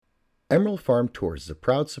Emerald Farm Tours is a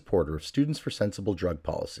proud supporter of Students for Sensible Drug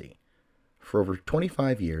Policy. For over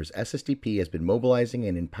 25 years, SSDP has been mobilizing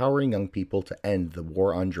and empowering young people to end the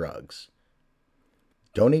war on drugs.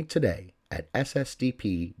 Donate today at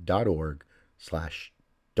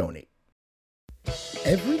ssdp.org/donate.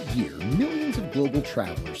 Every year, millions of global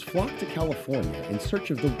travelers flock to California in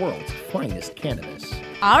search of the world's finest cannabis.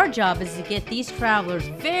 Our job is to get these travelers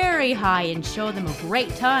very high and show them a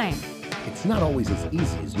great time. It's not always as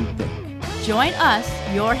easy as you think. Join us,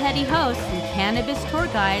 your heady hosts and cannabis tour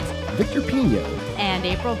guides, Victor Pino and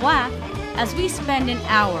April Black, as we spend an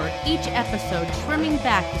hour each episode trimming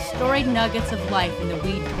back the storied nuggets of life in the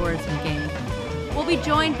weed tourism game. We'll be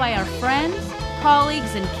joined by our friends,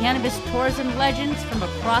 colleagues, and cannabis tourism legends from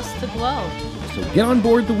across the globe. So get on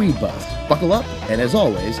board the weed bus, buckle up, and as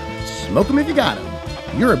always, smoke 'em if you got 'em.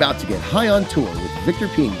 You're about to get high on tour with Victor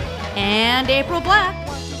Pino and April Black.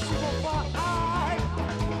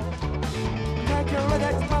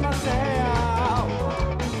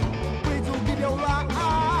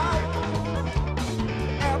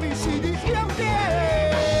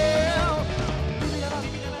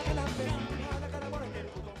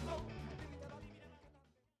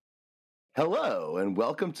 Hello, and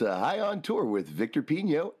welcome to High on Tour with Victor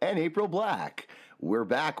Pino and April Black. We're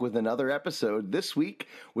back with another episode this week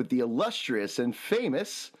with the illustrious and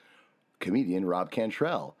famous comedian Rob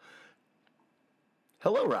Cantrell.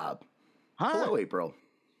 Hello, Rob. Hi. Hello, April.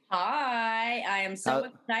 Hi, I am so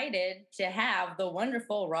excited to have the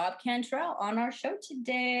wonderful Rob Cantrell on our show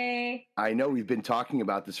today. I know we've been talking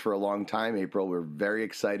about this for a long time, April. We're very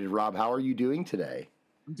excited. Rob, how are you doing today?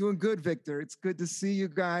 I'm doing good, Victor. It's good to see you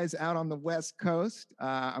guys out on the West Coast.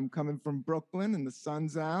 I'm coming from Brooklyn and the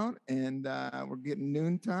sun's out and we're getting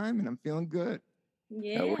noontime and I'm feeling good.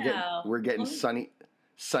 Yeah. We're getting sunny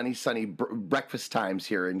breakfast times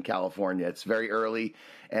here in California. It's very early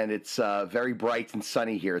and it's very bright and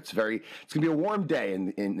sunny here. It's gonna be a warm day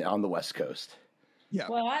on the West Coast. Yeah.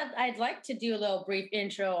 Well, I'd like to do a little brief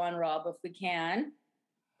intro on Rob if we can.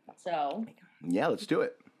 So. Yeah, let's do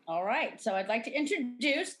it. All right. So I'd like to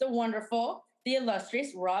introduce the wonderful, the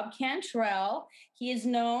illustrious Rob Cantrell. He is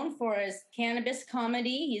known for his cannabis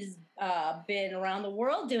comedy. He's been around the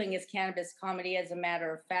world doing his cannabis comedy, as a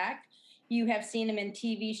matter of fact. You have seen him in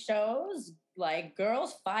TV shows like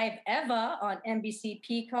Girls 5 Eva on NBC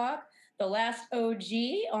Peacock, The Last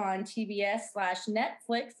OG on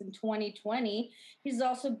TBS/Netflix in 2020. He's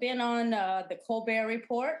also been on the Colbert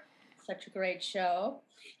Report, such a great show.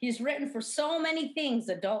 He's written for so many things: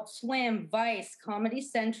 Adult Swim, Vice, Comedy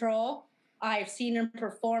Central. I've seen him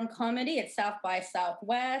perform comedy at South by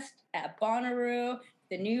Southwest, at Bonnaroo,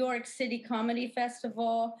 the New York City Comedy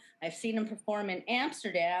Festival. I've seen him perform in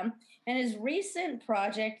Amsterdam. And his recent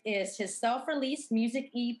project is his self-released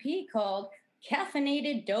music EP called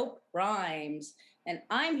Caffeinated Dope Rhymes. And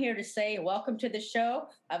I'm here to say welcome to the show.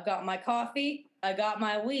 I've got my coffee. I got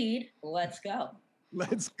my weed. Let's go.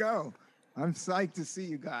 Let's go. I'm psyched to see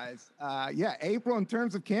you guys. April, in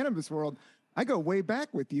terms of cannabis world, I go way back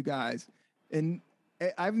with you guys. And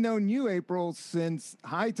I've known you, April, since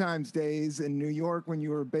High Times days in New York when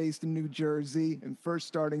you were based in New Jersey and first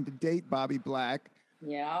starting to date Bobby Black.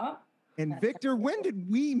 Yeah. And Victor, when did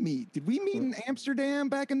we meet? Did we meet in Amsterdam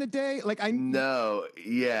back in the day? No,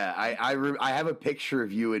 yeah, I have a picture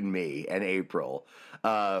of you and me and April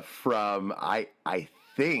from I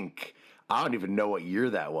think. I don't even know what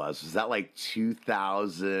year that was. Was that like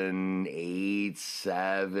 2008,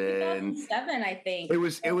 7? 2007, I think. It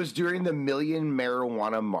was during the Million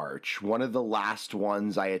Marijuana March, one of the last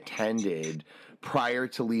ones I attended prior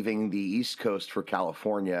to leaving the East Coast for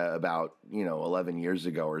California about, 11 years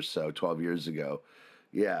ago or so, 12 years ago.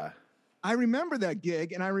 Yeah. I remember that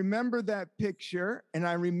gig and I remember that picture and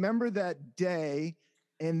I remember that day,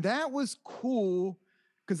 and that was cool.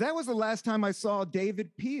 Because that was the last time I saw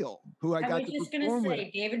David Peel, who I got to perform with. I was just going to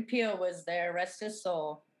say, David Peel was there, rest his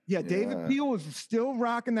soul. Yeah, David Peel was still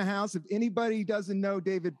rocking the house. If anybody doesn't know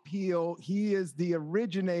David Peel, he is the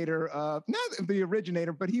originator of, not the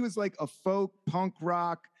originator, but he was like a folk punk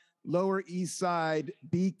rock, Lower East Side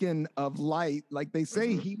beacon of light. Like they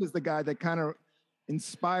say, he was the guy that kind of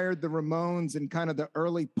inspired the Ramones and kind of the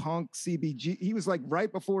early punk CBG. He was like right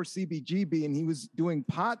before CBGB, and he was doing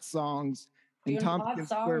pot songs in Tompkins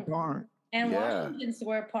Square Park. And Washington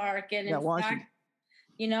Square Park. And in fact,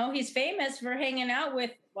 he's famous for hanging out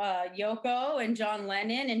with Yoko and John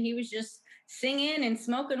Lennon. And he was just singing and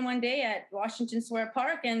smoking one day at Washington Square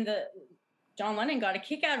Park. And John Lennon got a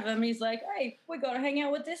kick out of him. He's like, hey, we got to hang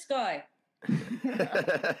out with this guy.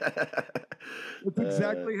 That's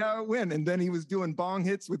exactly how it went. And then he was doing bong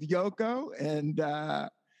hits with Yoko. And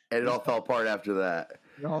it all fell apart after that.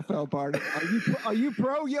 It all fell apart. Are you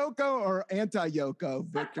pro Yoko or anti Yoko,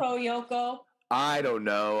 Victor? Pro Yoko. I don't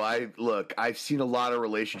know. I've seen a lot of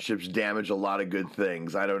relationships damage a lot of good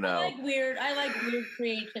things. I don't know. I like weird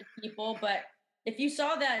creative people, but if you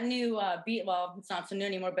saw that new well, it's not so new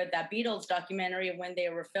anymore, but that Beatles documentary when they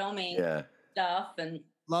were filming stuff, and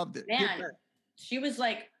loved it. Man, she was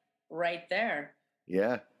like right there.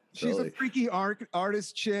 Yeah. She's a freaky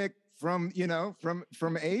artist chick from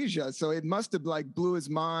Asia. So it must have like blew his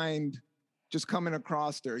mind just coming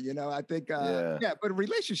across her, I think, but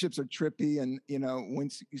relationships are trippy. And,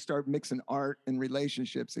 once you start mixing art and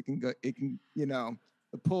relationships, the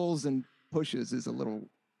pulls and pushes is a little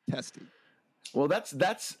testy. Well,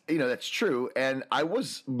 that's true. And I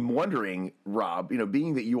was wondering, Rob,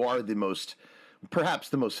 being that you are perhaps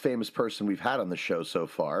the most famous person we've had on the show so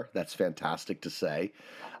far, that's fantastic to say.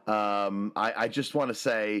 I just want to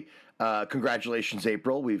say, congratulations,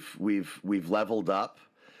 April. We've leveled up.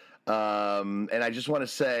 And I just want to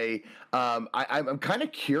say, I'm kind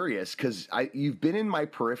of curious because you've been in my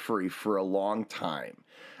periphery for a long time.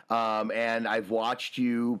 And I've watched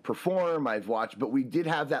you perform, but we did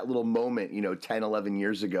have that little moment, 10, 11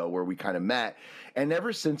 years ago where we kind of met. And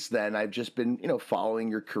ever since then, I've just been, following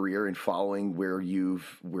your career and following where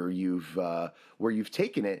you've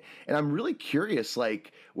taken it. And I'm really curious,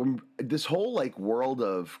 like when this whole like world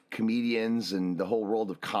of comedians and the whole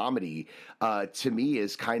world of comedy, to me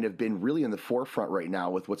has kind of been really in the forefront right now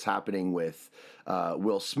with what's happening with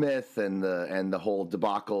Will Smith and the whole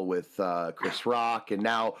debacle with Chris Rock, and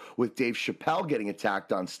now with Dave Chappelle getting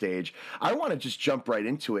attacked on stage. I want to just jump right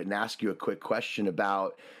into it and ask you a quick question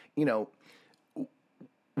about,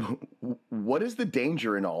 what is the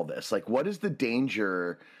danger in all this? Like, what is the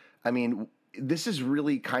danger? I mean, this is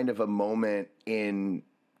really kind of a moment in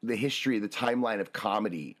the history, the timeline of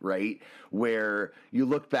comedy, right? Where you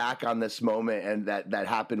look back on this moment and that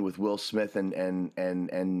happened with Will Smith and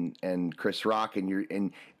Chris Rock,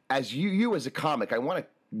 and as you as a comic, I want to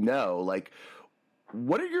know, like,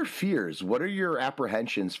 what are your fears? What are your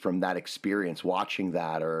apprehensions from that experience, watching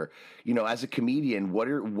that, or as a comedian, what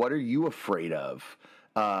are you afraid of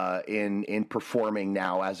in performing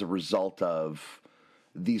now as a result of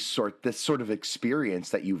this sort of experience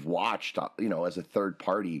that you've watched, as a third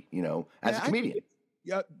party, as a comedian?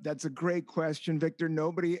 Yeah, that's a great question, Victor.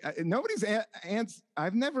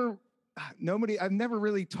 I've never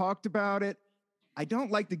really talked about it. I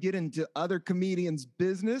don't like to get into other comedians'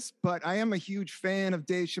 business, but I am a huge fan of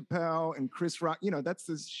Dave Chappelle and Chris Rock. That's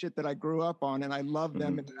the shit that I grew up on, and I love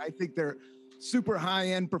them, and I think they're super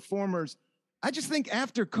high-end performers. I just think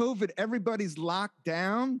after COVID, everybody's locked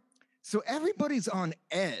down. So everybody's on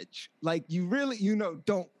edge. Like, you really,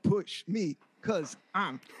 don't push me because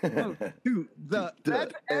I'm close to the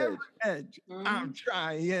edge. I'm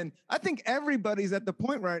trying. I think everybody's at the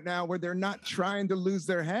point right now where they're not trying to lose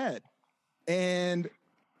their head. And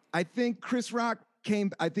I think Chris Rock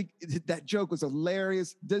I think that joke was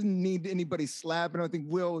hilarious. Doesn't need anybody slapping. I think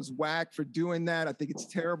Will is whack for doing that. I think it's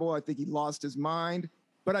terrible. I think he lost his mind.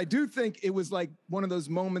 But I do think it was like one of those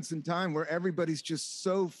moments in time where everybody's just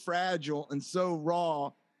so fragile and so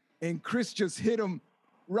raw. And Chris just hit him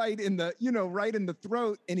right in the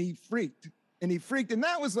throat, and he freaked. And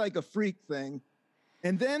that was like a freak thing.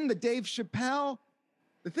 And then the Dave Chappelle,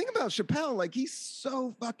 the thing about Chappelle, like, he's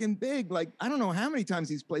so fucking big. Like, I don't know how many times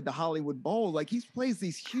he's played the Hollywood Bowl. Like, he plays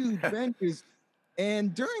these huge venues.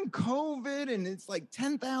 And during COVID, and it's like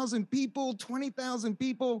 10,000 people, 20,000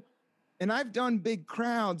 people. And I've done big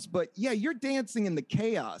crowds, but yeah, you're dancing in the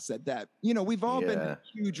chaos at that. We've all been to a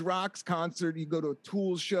huge Rocks concert. You go to a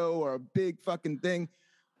Tool show or a big fucking thing.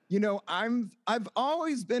 I've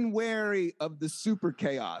always been wary of the super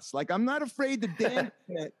chaos. Like, I'm not afraid to dance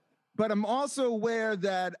in it, but I'm also aware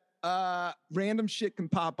that random shit can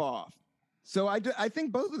pop off. So I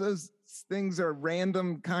think both of those things are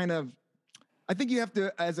random kind of. I think you have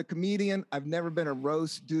to, as a comedian, I've never been a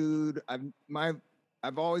roast dude.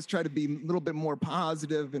 I've always tried to be a little bit more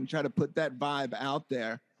positive and try to put that vibe out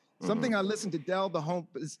there. Something I listened to Del the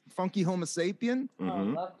Funky Homo Sapien. Oh, I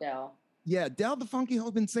love Del. Yeah, Del the Funky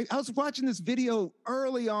Homo Sapien. I was watching this video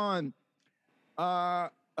early on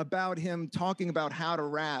about him talking about how to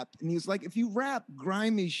rap. And he was like, if you rap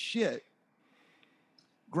grimy shit,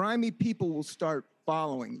 grimy people will start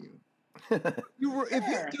following you. If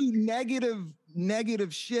you do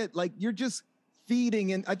negative shit, like, you're just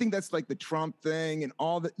feeding, and I think that's like the Trump thing and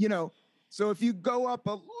all that, so if you go up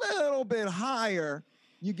a little bit higher,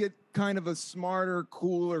 you get kind of a smarter,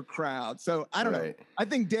 cooler crowd. So I don't know. I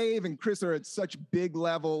think Dave and Chris are at such big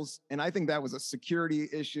levels, and I think that was a security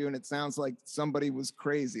issue, and it sounds like somebody was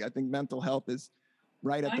crazy. I think mental health is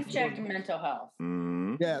right at the Unchecked floor. mental health.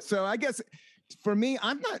 Yeah, so I guess for me,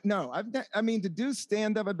 I mean, to do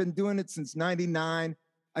stand-up, I've been doing it since 99.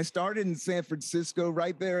 I started in San Francisco,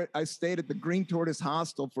 right there. I stayed at the Green Tortoise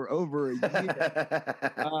Hostel for over a year.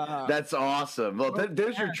 That's awesome. Well,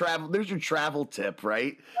 there's your travel tip,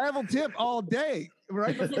 right? Travel tip all day.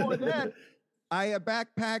 Right before that, I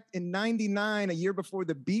backpacked in 99, a year before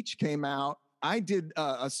The Beach came out. I did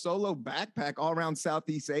a solo backpack all around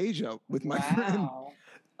Southeast Asia with my friend.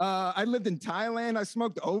 I lived in Thailand. I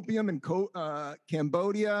smoked opium in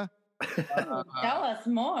Cambodia. Tell us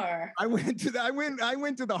more. I went to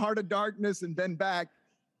the Heart of Darkness and then back.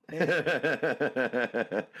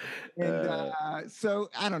 So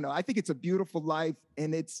I don't know. I think it's a beautiful life,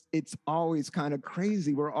 and it's always kind of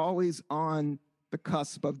crazy. We're always on the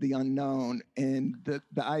cusp of the unknown, and the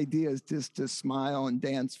idea is just to smile and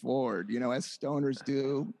dance forward, as stoners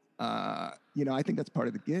do. I think that's part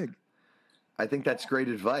of the gig. I think that's great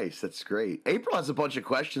advice. That's great. April has a bunch of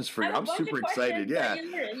questions for you. I'm super excited. Yeah.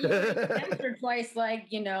 You answered twice, like,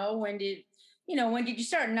 when did you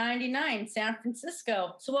start? 99, San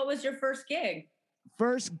Francisco. So what was your first gig?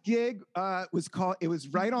 First gig it was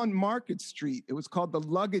right on Market Street. It was called The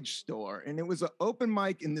Luggage Store. And it was an open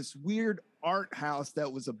mic in this weird art house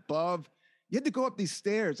that was above. You had to go up these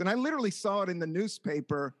stairs. And I literally saw it in the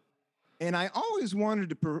newspaper. And I always wanted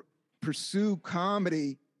to pursue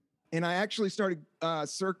comedy. And I actually started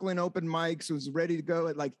circling open mics. Was ready to go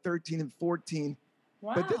at like 13 and 14.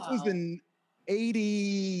 Wow. But this was in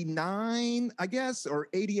 89, I guess, or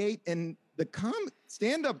 88. And the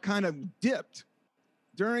stand-up kind of dipped.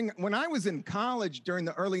 When I was in college during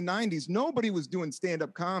the early 90s, nobody was doing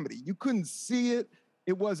stand-up comedy. You couldn't see it.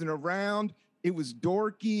 It wasn't around. It was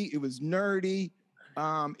dorky. It was nerdy.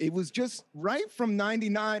 It was just right from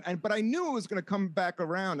 99, but I knew it was going to come back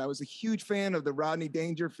around. I was a huge fan of the Rodney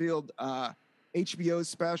Dangerfield HBO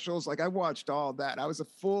specials. Like, I watched all that. I was a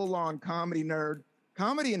full-on comedy nerd.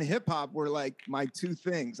 Comedy and hip-hop were like my two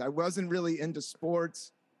things. I wasn't really into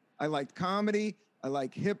sports. I liked comedy. I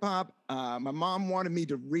like hip-hop. My mom wanted me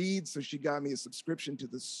to read, so she got me a subscription to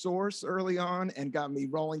The Source early on and got me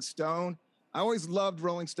Rolling Stone. I always loved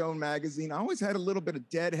Rolling Stone magazine. I always had a little bit of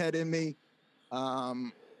Deadhead in me. I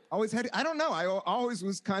don't know. I always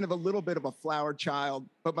was kind of a little bit of a flower child,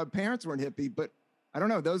 but my parents weren't hippie. But I don't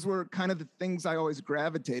know. Those were kind of the things I always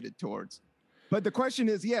gravitated towards. But the question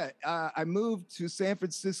is, I moved to San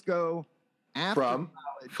Francisco after college.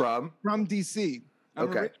 From DC. I'm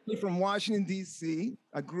originally from Washington, D.C.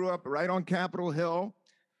 I grew up right on Capitol Hill,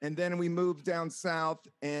 and then we moved down south.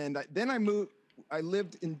 And then I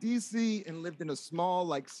lived in D.C. and lived in a small,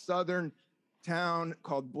 like, southern town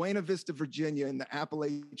called Buena Vista, Virginia, in the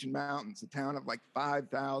Appalachian Mountains, a town of like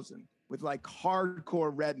 5,000 with like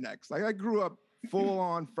hardcore rednecks. Like, I grew up full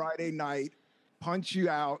on Friday night, punch you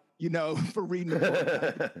out, for reading a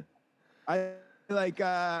book.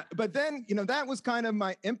 But then, that was kind of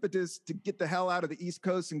my impetus to get the hell out of the East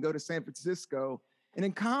Coast and go to San Francisco. And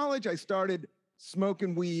in college, I started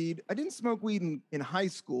smoking weed. I didn't smoke weed in high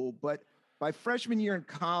school, but by freshman year in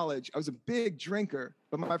college, I was a big drinker.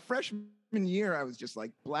 But my freshman year, I was just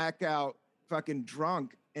like blackout, fucking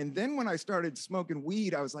drunk. And then when I started smoking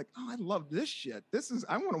weed, I was like, oh, I love this shit.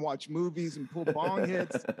 I want to watch movies and pull bong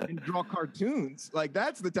hits and draw cartoons. Like,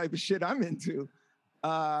 that's the type of shit I'm into.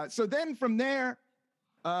 So then from there,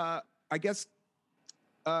 I guess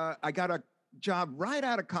I got a job right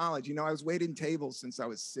out of college. I was waiting tables since I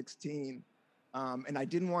was 16. And I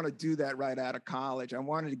didn't want to do that right out of college. I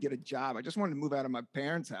wanted to get a job. I just wanted to move out of my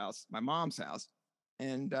parents' house, my mom's house.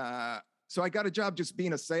 And so I got a job just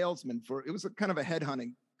being a salesman it was kind of a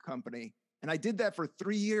headhunting company. And I did that for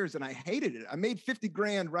 3 years and I hated it. I made 50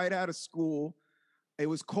 grand right out of school. It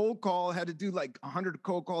was cold call, had to do like 100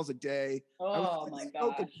 cold calls a day. Oh my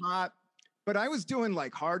God. Pot, but I was doing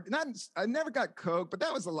like I never got coke, but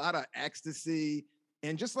that was a lot of ecstasy.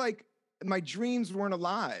 And just like my dreams weren't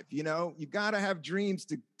alive, you got to have dreams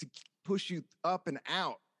to push you up and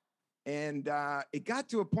out. And it got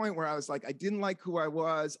to a point where I was like, I didn't like who I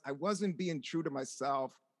was. I wasn't being true to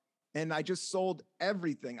myself. And I just sold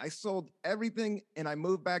everything. And I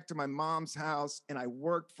moved back to my mom's house and I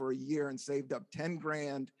worked for a year and saved up 10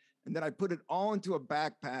 grand. And then I put it all into a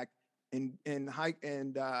backpack and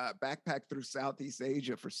backpacked through Southeast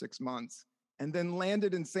Asia for 6 months. And then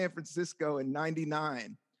landed in San Francisco in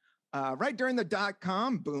 99, right during the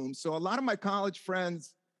 .com boom. So a lot of my college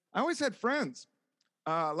friends, I always had friends.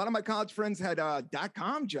 A lot of my college friends had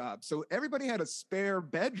 .com jobs. So everybody had a spare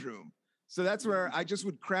bedroom. So that's where I just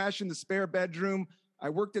would crash in the spare bedroom. I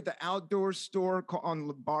worked at the outdoor store on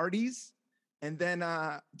Lombardi's. And then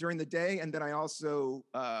during the day, and then I also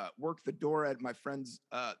worked the door at my friend's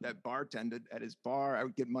that bartended at his bar. I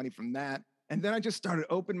would get money from that. And then I just started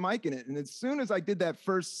open micing it. And as soon as I did that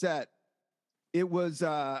first set, it was,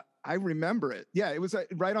 I remember it. Yeah, it was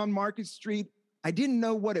right on Market Street. I didn't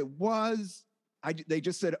know what it was. They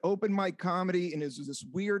just said open mic comedy, and it was this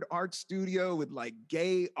weird art studio with like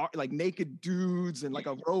gay, like naked dudes and like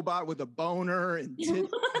a robot with a boner and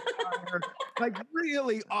tits. Like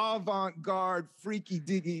really avant-garde, freaky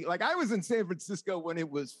diggy. Like I was in San Francisco when it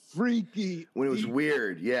was freaky. When it was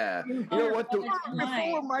weird, yeah. You know what?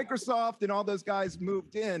 Before Microsoft and all those guys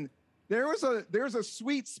moved in, there's a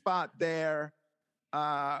sweet spot there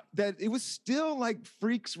that it was still like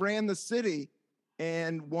freaks ran the city.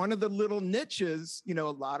 And one of the little niches, you know,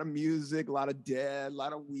 a lot of music, a lot of dead, a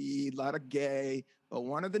lot of weed, a lot of gay. But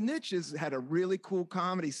one of the niches had a really cool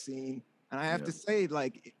comedy scene. And I have to say,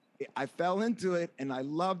 like, I fell into it and I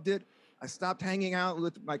loved it. I stopped hanging out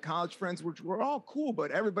with my college friends, which were all cool,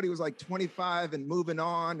 but everybody was like 25 and moving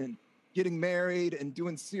on and getting married and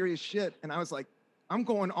doing serious shit. And I was like, I'm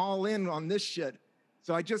going all in on this shit.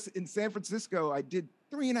 So in San Francisco, I did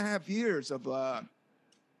 3.5 years of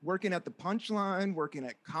working at the Punchline, working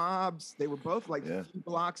at Cobb's. They were both like a few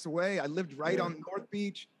blocks away. I lived right on North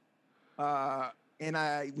Beach. And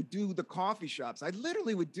I would do the coffee shops. I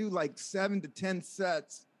literally would do like 7 to 10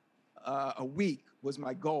 sets a week was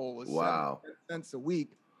my goal. Was 7 to 10 cents a week.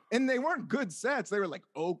 And they weren't good sets. They were like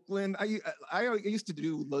Oakland. I used to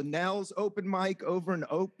do Linnell's open mic over in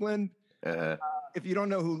Oakland. If you don't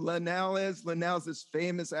know who Linnell is, Linnell's this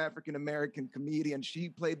famous African-American comedian. She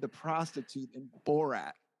played the prostitute in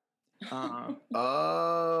Borat.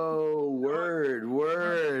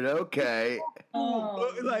 Word. Okay.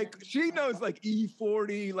 Like she knows like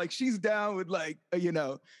E40, like she's down with like, you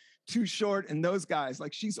know, Too Short and those guys.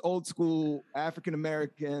 Like she's old school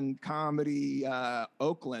African-American comedy,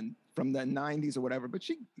 Oakland from the 90s or whatever. But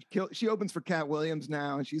she opens for Cat Williams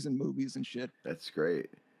now and she's in movies and shit. That's great.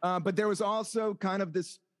 But there was also kind of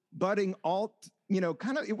this budding alt, you know,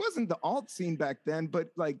 kind of, it wasn't the alt scene back then, but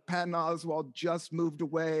like Patton Oswalt just moved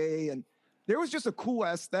away. And there was just a cool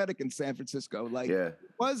aesthetic in San Francisco. Like it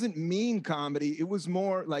wasn't mean comedy. It was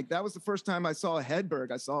more like, that was the first time I saw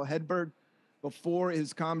Hedberg. I saw Hedberg before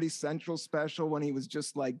his Comedy Central special when he was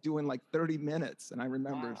just like doing like 30 minutes. And I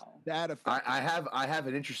remember that effect. I have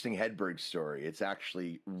an interesting Hedberg story. It's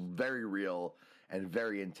actually very real and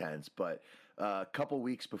very intense, but a couple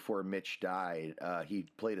weeks before Mitch died, he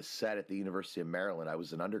played a set at the University of Maryland. I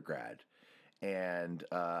was an undergrad. And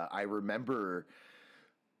I remember,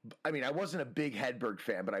 I mean, I wasn't a big Hedberg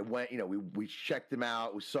fan, but I went, you know, we checked him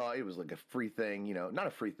out. We saw, it was like a free thing, you know, not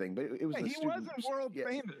a free thing, but it was he wasn't world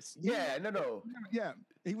famous. Yeah, no. Yeah,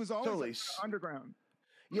 he was always underground.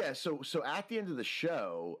 Yeah, so at the end of the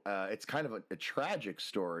show, it's kind of a tragic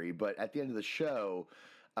story, but at the end of the show,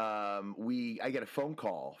 I get a phone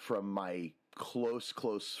call from my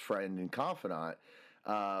close friend and confidant,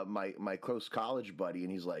 my close college buddy,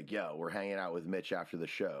 and he's like, yo, we're hanging out with Mitch after the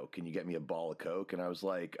show. Can you get me a ball of coke? And I was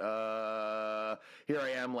like, here I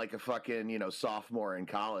am, like a fucking, you know, sophomore in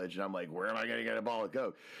college, and I'm like, where am I gonna get a ball of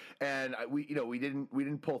coke? And we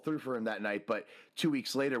didn't pull through for him that night, but 2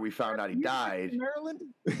 weeks later we found out he died. Maryland?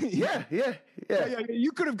 Yeah.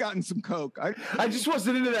 You could have gotten some coke. I just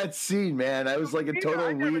wasn't into that scene, man. I was like a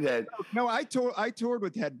total weed head. No, I toured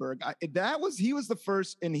with Hedberg. He was the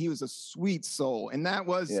first, and he was a sweet soul, and that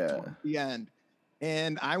was towards the end.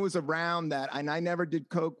 And I was around that, and I never did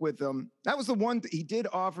coke with him. That was the one he did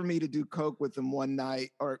offer me to do coke with him one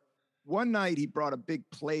night. He brought a big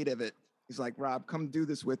plate of it. He's like, Rob, come do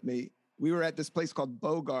this with me. We were at this place called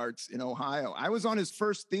Bogart's in Ohio. I was on his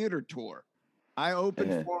first theater tour. I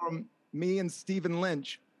opened for him, me and Stephen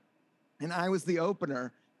Lynch, and I was the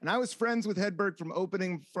opener. And I was friends with Hedberg from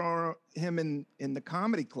opening for him in the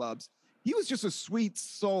comedy clubs. He was just a sweet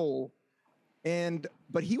soul.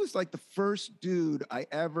 But he was like the first dude I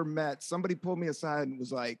ever met. Somebody pulled me aside and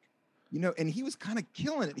was like, you know, and he was kind of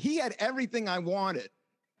killing it. He had everything I wanted.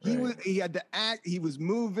 He had to act. He was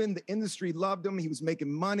moving. The industry loved him. He was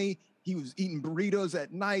making money. He was eating burritos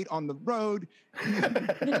at night on the road.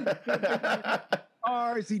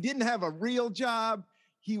 He didn't have a real job.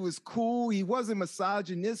 He was cool. He wasn't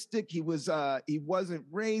misogynistic. He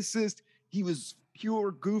wasn't racist. He was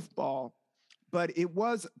pure goofball. But it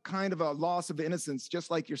was kind of a loss of innocence, just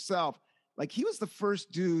like yourself. Like he was the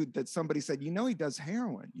first dude that somebody said, you know, he does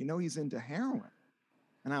heroin. You know, he's into heroin.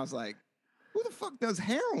 And I was like, who the fuck does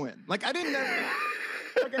heroin? Like I didn't know.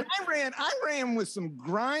 Like, I ran with some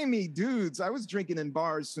grimy dudes. I was drinking in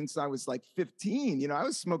bars since I was like 15. You know, I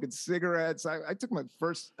was smoking cigarettes. I took my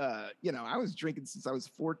first, I was drinking since I was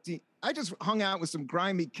 14. I just hung out with some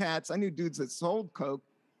grimy cats. I knew dudes that sold coke,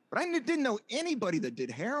 but didn't know anybody that did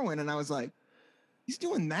heroin. And I was like, he's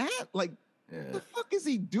doing that? Like, what the fuck is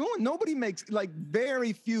he doing? Nobody makes, like,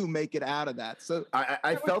 very few make it out of that. So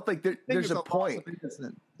I felt like there's a point.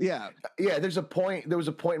 Yeah. Yeah, there was a point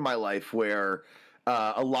in my life where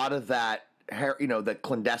a lot of that, the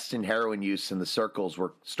clandestine heroin use in the circles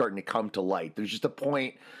were starting to come to light. There's just a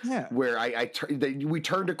point where we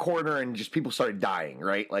turned a corner and just people started dying,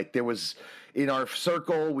 right? Like there was in our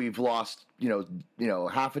circle, we've lost,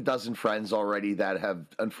 half a dozen friends already that have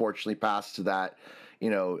unfortunately passed to that,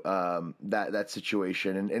 that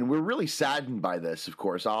situation. And we're really saddened by this, of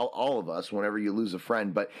course, all of us, whenever you lose a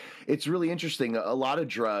friend. But it's really interesting. A lot of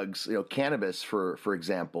drugs, cannabis, for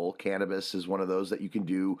example, cannabis is one of those that you can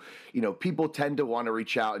do. People tend to want to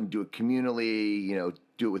reach out and do it communally,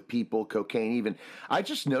 do it with people, cocaine even. I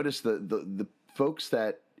just noticed the folks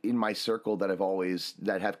that in my circle that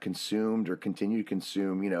have consumed or continue to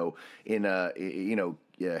consume,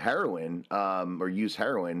 heroin, or use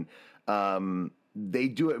heroin, they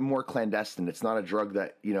do it more clandestine. It's not a drug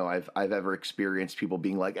that, I've ever experienced people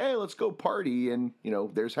being like, hey, let's go party. And,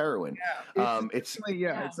 there's heroin. Yeah,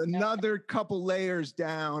 it's another couple layers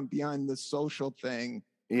down beyond the social thing.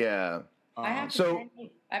 Yeah. I have to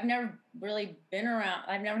say, I've never really been around.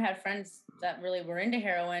 I've never had friends that really were into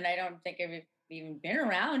heroin. I don't think I've even been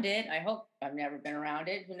around it. I hope I've never been around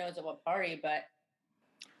it. Who knows at what party, but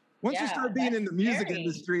once you start being in the music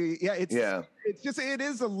industry, it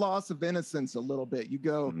is a loss of innocence a little bit. You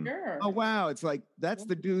go, oh wow, it's like that's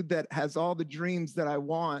the dude that has all the dreams that I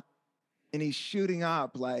want, and he's shooting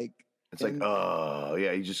up like. It's like, oh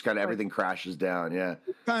yeah, you just kind of everything crashes down, yeah.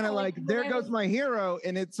 Kind of like there goes my hero,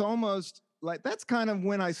 and it's almost like that's kind of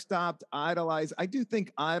when I stopped idolizing. I do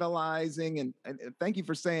think idolizing, and thank you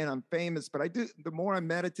for saying I'm famous, but I do. The more I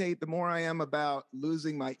meditate, the more I am about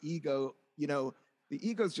losing my ego. The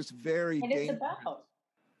ego is just very dangerous. It's about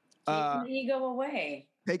taking the ego away.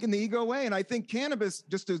 Taking the ego away. And I think cannabis,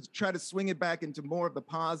 just to try to swing it back into more of the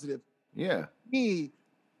positive. Yeah. Me,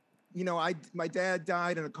 my dad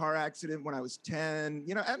died in a car accident when I was 10.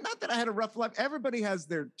 Not that I had a rough life. Everybody has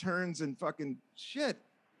their turns and fucking shit.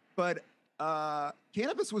 But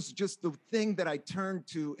cannabis was just the thing that I turned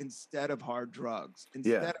to instead of hard drugs,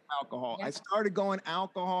 instead of alcohol. Yeah. I started going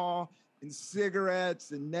alcohol and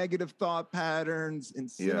cigarettes and negative thought patterns and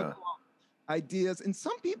cynical ideas. And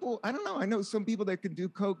some people, I don't know, I know some people that can do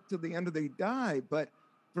coke till the end of they die. But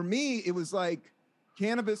for me, it was like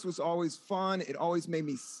cannabis was always fun. It always made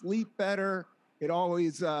me sleep better. It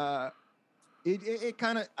always, it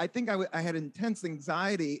kind of, I think I had intense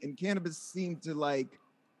anxiety, and cannabis seemed to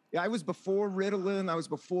I was before Ritalin. I was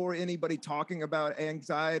before anybody talking about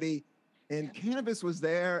anxiety. And cannabis was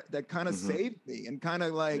there that kind of saved me and kind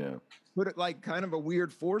of put it like kind of a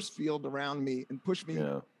weird force field around me and push me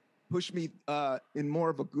in more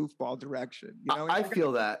of a goofball direction. I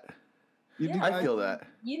feel that. I feel that.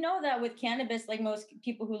 That with cannabis, like most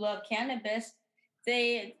people who love cannabis,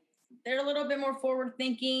 they're a little bit more forward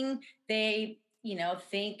thinking. They,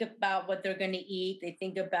 think about what they're going to eat. They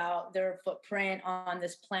think about their footprint on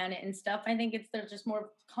this planet and stuff. I think they're just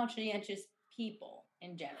more conscientious people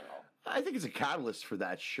in general. I think it's a catalyst for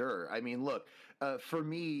that, sure. I mean, look, for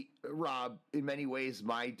me, Rob, in many ways,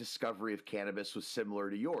 my discovery of cannabis was similar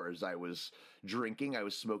to yours. I was drinking, I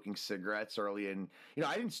was smoking cigarettes early, and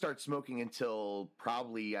I didn't start smoking until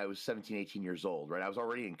probably I was 17, 18 years old, right? I was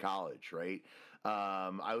already in college, right?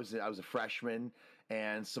 I was a freshman.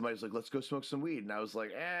 And somebody was like, let's go smoke some weed. And I was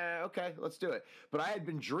like, okay, let's do it. But I had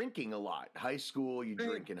been drinking a lot. High school, you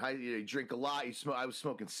drink a lot. I was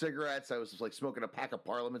smoking cigarettes. I was like smoking a pack of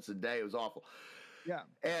Parliaments a day. It was awful. Yeah.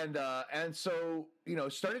 And so,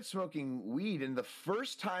 started smoking weed. And the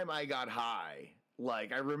first time I got high,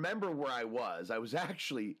 I remember where I was. I was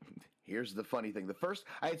actually, here's the funny thing.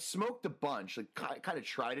 I had smoked a bunch, kind of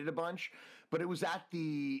tried it a bunch, but it was at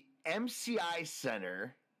the MCI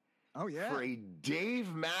Center. Oh, yeah. For a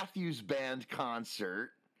Dave Matthews Band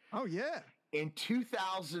concert. Oh, yeah. In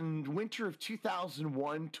winter of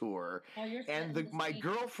 2001 tour. Oh, and my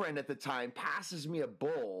girlfriend at the time passes me a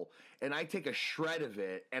bowl, and I take a shred of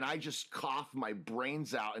it, and I just cough my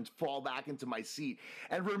brains out and fall back into my seat.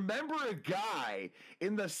 And remember a guy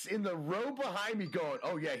in the row behind me going,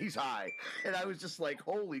 oh, yeah, he's high. And I was just like,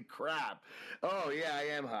 holy crap. Oh, yeah, I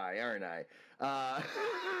am high, aren't I?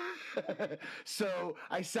 So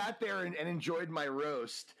I sat there and enjoyed my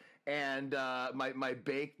roast, and my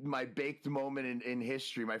baked moment in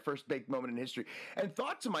history, my first baked moment in history, and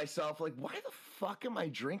thought to myself, like, why the fuck am I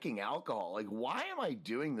drinking alcohol? Like, why am I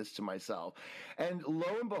doing this to myself? And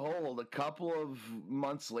lo and behold, a couple of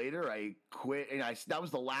months later, I quit, and that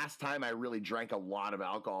was the last time I really drank a lot of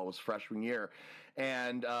alcohol. Was freshman year,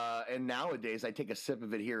 and nowadays I take a sip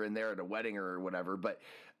of it here and there at a wedding or whatever, but.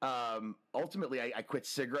 Ultimately, I quit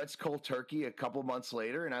cigarettes cold turkey a couple months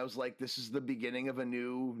later, and I was like, "This is the beginning of a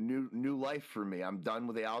new life for me. I'm done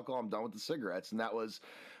with the alcohol. I'm done with the cigarettes." And that was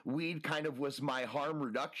weed. Kind of was my harm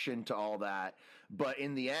reduction to all that. But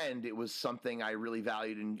in the end, it was something I really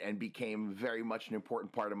valued and became very much an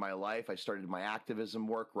important part of my life. I started my activism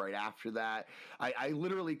work right after that. I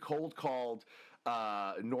literally cold called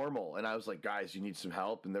Normal, and I was like, guys, you need some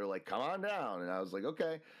help, and they're like, come on down, and I was like,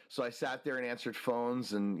 okay. So I sat there and answered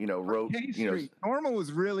phones and wrote. Normal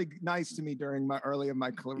was really nice to me during my early of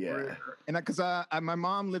my career, and because my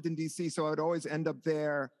mom lived in DC, so I would always end up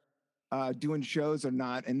there doing shows or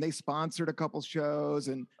not, and they sponsored a couple shows,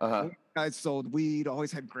 and guys sold weed,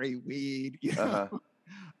 always had great weed,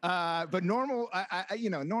 but Normal,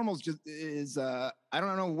 Normal's just is. I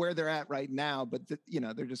don't know where they're at right now, but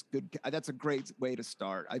they're just good. That's a great way to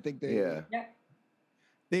start. I think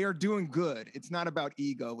they are doing good. It's not about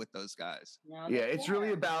ego with those guys. No, it's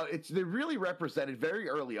really about they really represented very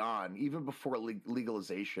early on, even before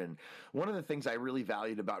legalization. One of the things I really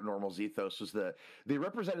valued about Normal's ethos was they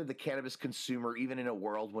represented the cannabis consumer even in a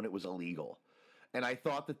world when it was illegal. And I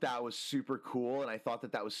thought that was super cool, and I thought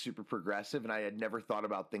that was super progressive, and I had never thought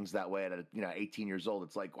about things that way at 18 years old.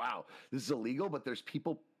 It's like, wow, this is illegal, but there's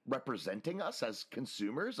people representing us as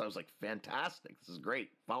consumers. I was like, fantastic, this is great.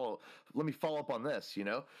 Let me follow up on this,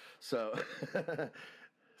 So,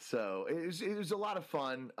 so it was a lot of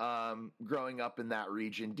fun growing up in that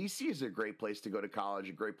region. DC is a great place to go to college,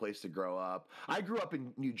 a great place to grow up. I grew up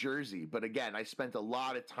in New Jersey, but again, I spent a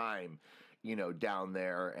lot of time down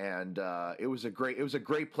there, and it was a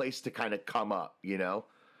great place to kind of come up,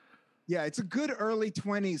 Yeah, it's a good early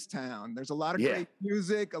 20s town. There's a lot of great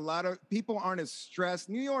music. A lot of people aren't as stressed.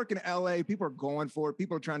 New York and LA, people are going for it.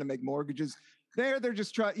 People are trying to make mortgages. They're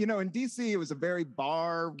just trying, in DC, it was a very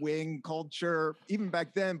bar wing culture, even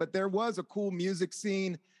back then, but there was a cool music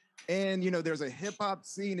scene. And, there's a hip hop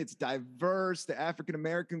scene. It's diverse, the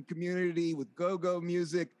African-American community with go-go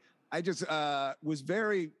music. I just was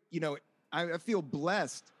very, I feel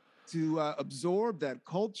blessed to absorb that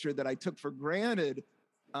culture that I took for granted.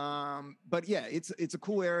 But yeah, it's a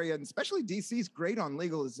cool area, and especially DC's great on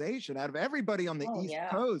legalization. Out of everybody on the East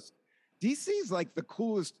Coast, DC's like the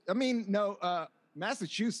coolest. I mean,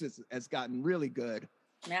 Massachusetts has gotten really good.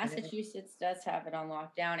 Massachusetts does have it on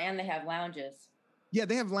lockdown, and they have lounges. Yeah,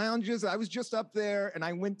 they have lounges. I was just up there, and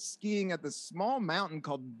I went skiing at the small mountain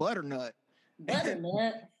called Butternut.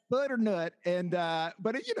 Butternut, and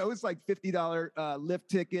but it's like $50 lift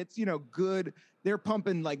tickets. Good. They're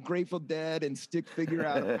pumping like Grateful Dead and Stick Figure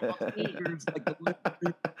out of like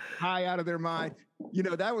the high out of their mind.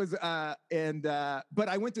 That was but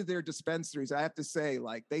I went to their dispensaries. I have to say,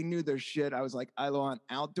 like, they knew their shit. I was like, I want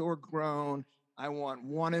outdoor grown. I want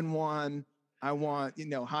 1-in-1. I want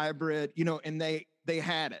hybrid. And they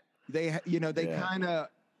had it.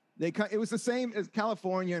 It was the same as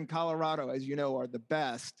California and Colorado, as are the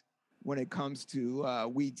best when it comes to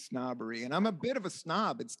weed snobbery. And I'm a bit of a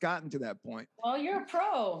snob. It's gotten to that point. Well, you're a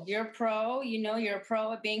pro. You're a pro. You're a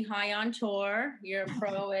pro at being high on tour. You're a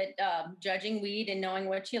pro at judging weed and knowing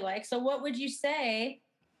what you like. So what would you say,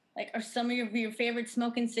 like, are some of your favorite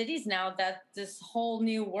smoking cities now that this whole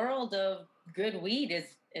new world of good weed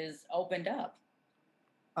is opened up?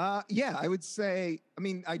 Yeah, I would say,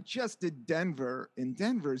 I just did Denver, and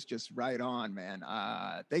Denver's just right on, man.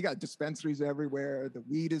 They got dispensaries everywhere. The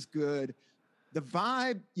weed is good. The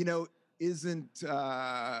vibe, isn't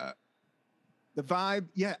the vibe.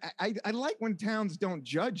 Yeah, I like when towns don't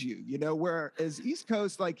judge you, whereas East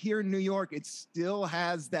Coast, like here in New York, it still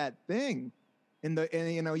has that thing.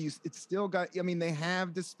 It's still got, they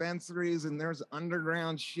have dispensaries and there's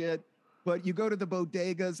underground shit. But you go to the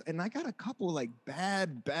bodegas, and I got a couple like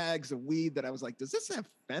bad bags of weed that I was like, does this have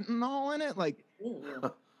fentanyl in it? Like,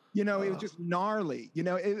 it was just gnarly,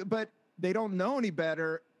 but they don't know any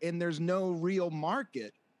better, and there's no real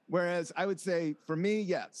market. Whereas I would say for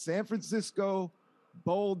me, San Francisco,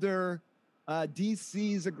 Boulder,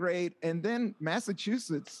 DC's a great, and then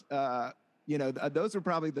Massachusetts, those are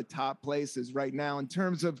probably the top places right now in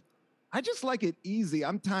terms of, I just like it easy.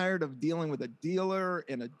 I'm tired of dealing with a dealer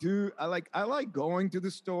and a dude. I like going to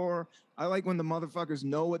the store. I like when the motherfuckers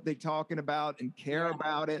know what they're talking about and care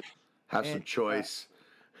about it. Have some choice.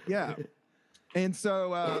 Yeah. And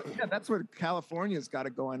so, yeah, that's what California's got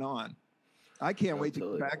it going on. I can't wait to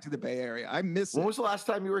totally. get back to the Bay Area. I miss When it. was the last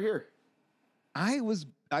time you were here? I was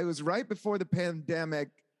right before the pandemic,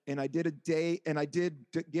 and I did a date, and I did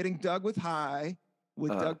Getting Doug with High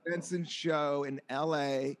with Doug Benson's show in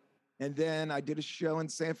LA, and then I did a show in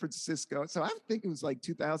San Francisco. So I think it was like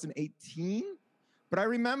 2018. But I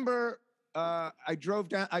remember I drove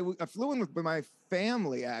down. I flew in with my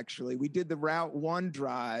family. Actually, we did the Route 1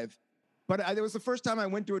 drive. But it was the first time I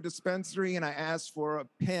went to a dispensary and I asked for a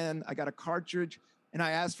pen. I got a cartridge and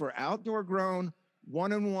I asked for outdoor grown,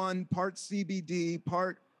 1-in-1, part CBD,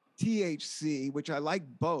 part THC, which I like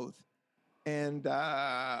both. And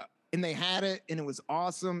they had it and it was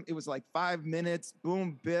awesome. It was like 5 minutes,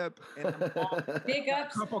 boom, bip. And Big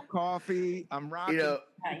ups. A cup of coffee. I'm rocking.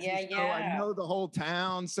 Yeah. I know the whole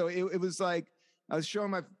town. So it was like, I was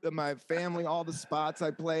showing my family all the spots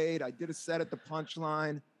I played. I did a set at the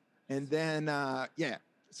Punchline. And then,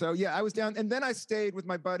 So, yeah, I was down. And then I stayed with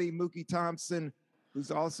my buddy, Mookie Thompson,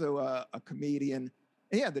 who's also a comedian.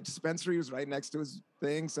 And yeah, the dispensary was right next to his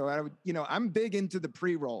thing. So, I'm big into the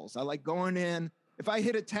pre-rolls. I like going in. If I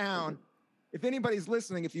hit a town, if anybody's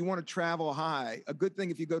listening, if you want to travel high, a good thing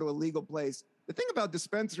if you go to a legal place, the thing about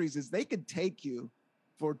dispensaries is they could take you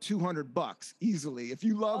for $200 easily. If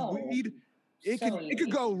you love weed, it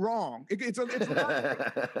could go wrong. It's a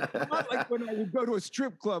lot like when I would go to a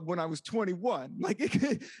strip club when I was 21. Like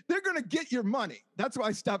they're gonna get your money. That's why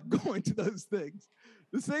I stopped going to those things.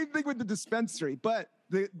 The same thing with the dispensary. But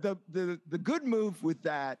the good move with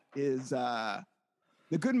that is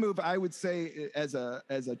the good move I would say as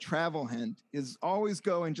a travel hint is always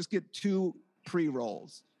go and just get 2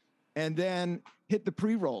 pre-rolls. And then hit the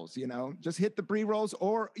pre-rolls, just hit the pre-rolls,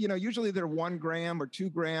 or, usually they're 1 gram or 2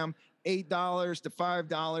 gram, $8 to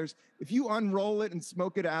 $5. If you unroll it and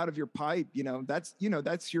smoke it out of your pipe, that's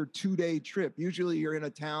your 2-day trip. Usually you're in a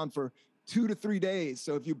town for 2 to 3 days.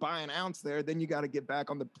 So if you buy an ounce there, then you got to get back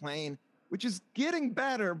on the plane, which is getting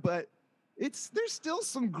better, but there's still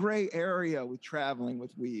some gray area with traveling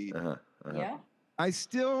with weed. Yeah.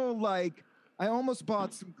 I almost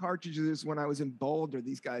bought some cartridges when I was in Boulder.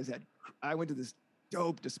 I went to this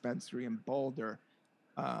dope dispensary in Boulder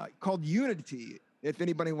called Unity. If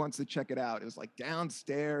anybody wants to check it out, it was like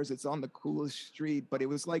downstairs. It's on the coolest street, but it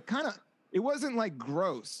was like it wasn't like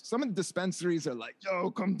gross. Some of the dispensaries are like,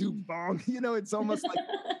 yo, come do bong. It's almost like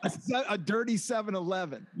a dirty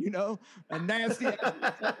 7-Eleven, a nasty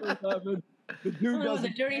 7-Eleven. The dude does the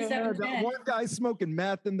dirty 7-Eleven. One guy smoking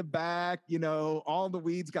meth in the back, all the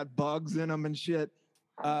weeds got bugs in them and shit.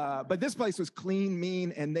 But this place was clean,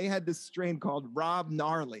 mean, and they had this strain called Rob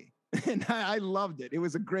Gnarly. And I loved it. It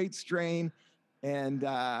was a great strain. And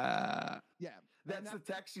that's the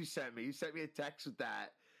text you sent me. You sent me a text with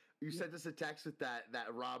that. You sent us a text with that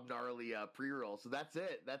Rob Gnarly pre-roll. So that's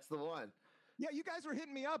it. That's the one. Yeah, you guys were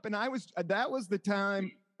hitting me up, and that was the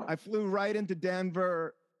time I flew right into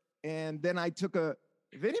Denver, and then I took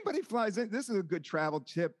if anybody flies in, this is a good travel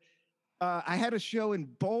tip. I had a show in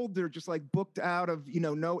Boulder, just like booked out of,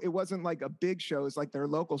 it wasn't like a big show. It's like their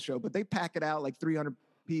local show, but they pack it out like 300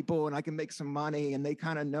 people, and I can make some money, and they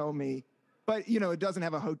kind of know me. But, it doesn't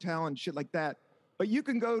have a hotel and shit like that. But you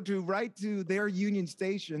can go right to their Union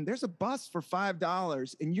Station. There's a bus for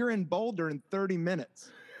 $5, and you're in Boulder in 30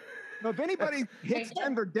 minutes. So if anybody hits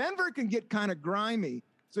Denver can get kind of grimy.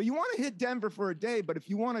 So you want to hit Denver for a day, but if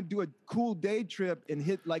you want to do a cool day trip and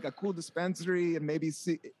hit like a cool dispensary and maybe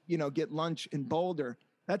get lunch in Boulder,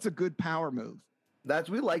 that's a good power move.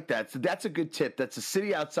 We like that. So that's a good tip. That's a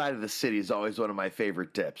city outside of the city is always one of my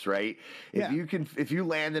favorite tips, right? If you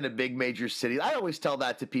land in a big major city, I always tell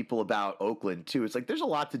that to people about Oakland too. It's like, there's a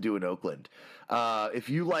lot to do in Oakland. If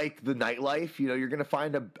you like the nightlife, you're going to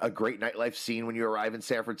find a great nightlife scene when you arrive in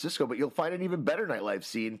San Francisco, but you'll find an even better nightlife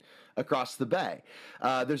scene across the bay.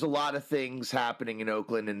 There's a lot of things happening in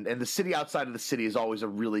Oakland, and the city outside of the city is always a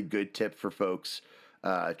really good tip for folks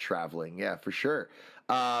traveling. Yeah, for sure.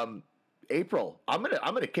 April, I'm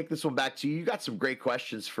gonna kick this one back to you. You got some great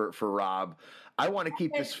questions for Rob. I want to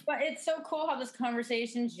keep this. But it's so cool how this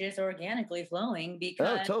conversation's just organically flowing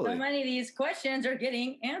because so many of these questions are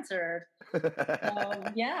getting answered. So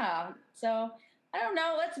I don't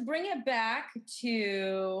know. Let's bring it back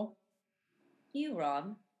to you,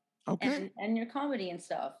 Rob. Okay. And your comedy and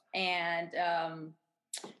stuff. And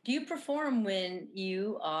do you perform when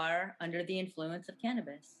you are under the influence of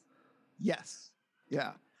cannabis? Yes.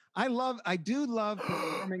 Yeah. I do love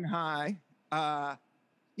performing high.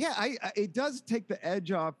 It does take the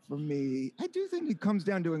edge off for me. I do think it comes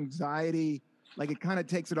down to anxiety. Like it kind of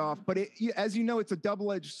takes it off, but as you know, it's a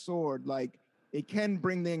double-edged sword. Like it can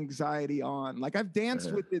bring the anxiety on. Like I've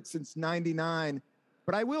danced with it since 99.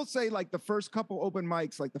 But I will say, like the first couple open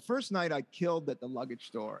mics, like the first night I killed at the luggage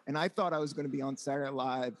store, and I thought I was going to be on Saturday Night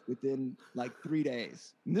Live within like 3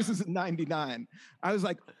 days. And this is in '99. I was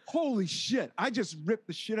like, holy shit! I just ripped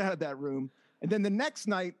the shit out of that room. And then the next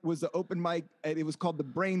night was the open mic, and it was called the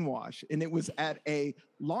Brainwash, and it was at a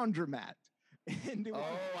laundromat. And it was,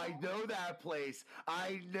 I know that place.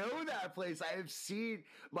 I know that place. I have seen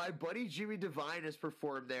my buddy Jimmy Devine has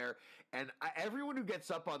performed there, and everyone who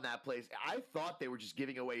gets up on that place, I thought they were just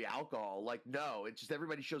giving away alcohol. Like, no, it's just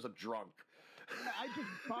everybody shows up drunk. I just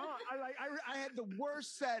I had the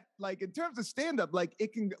worst set. Like in terms of stand-up, like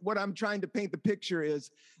it can. What I'm trying to paint the picture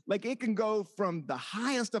is like it can go from the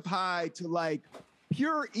highest of high to like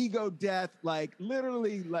pure ego death, like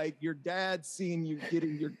literally like your dad seeing you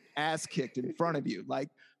getting your ass kicked in front of you. Like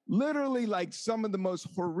literally like some of the most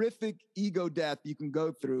horrific ego death you can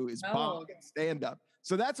go through is bong and stand up.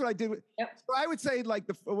 So that's what I did. So I would say like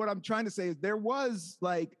what I'm trying to say is there was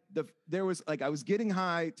like I was getting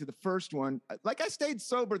high to the first one. Like I stayed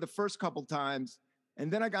sober the first couple times and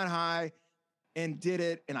then I got high and did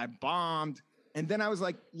it and I bombed. And then I was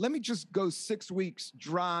like, let me just go 6 weeks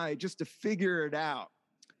dry just to figure it out.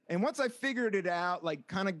 And once I figured it out, like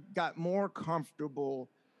kind of got more comfortable,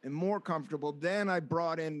 then I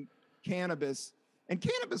brought in cannabis. And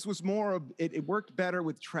cannabis was more of, it worked better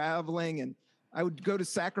with traveling. And I would go to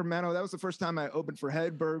Sacramento. That was the first time I opened for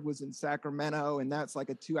Hedberg, was in Sacramento. And that's like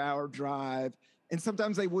a 2-hour drive. And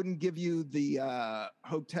sometimes they wouldn't give you the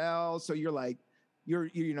hotel. So you're like,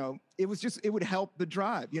 it would help the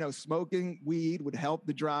drive. Smoking weed would help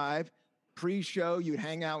the drive. Pre-show, you'd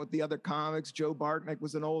hang out with the other comics. Joe Bartnick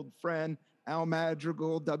was an old friend. Al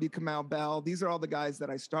Madrigal, W. Kamau Bell. These are all the guys that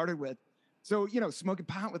I started with. So, smoking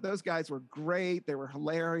pot with those guys were great. They were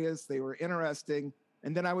hilarious. They were interesting.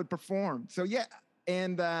 And then I would perform. So, yeah.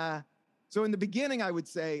 And so in the beginning, I would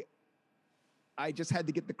say, I just had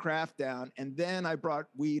to get the craft down. And then I brought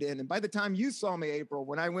weed in. And by the time you saw me, April,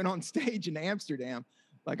 when I went on stage in Amsterdam,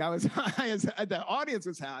 like I was high as the audience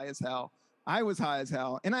was high as hell. I was high as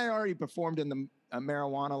hell. And I already performed in the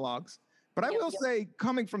Marijuana-logues. But I will say,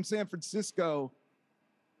 coming from San Francisco,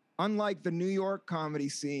 unlike the New York comedy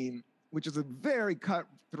scene, which is a very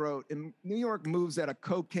cutthroat, and New York moves at a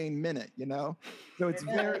cocaine minute, So it's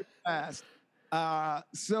very fast.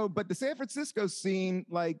 But the San Francisco scene,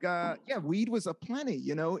 weed was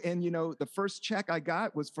aplenty, and, the first check I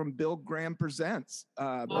got was from Bill Graham Presents.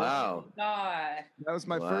 Wow. God. That was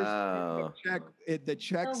my first check. The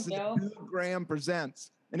checks Bill Graham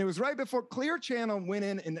Presents. And it was right before Clear Channel went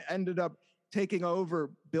in and ended up taking over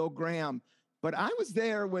Bill Graham. But I was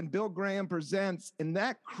there when Bill Graham Presents, and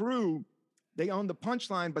that crew, they owned the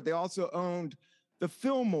Punchline, but they also owned the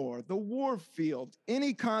Fillmore, the Warfield,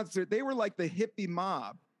 any concert. They were like the hippie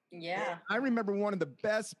mob. Yeah. I remember one of the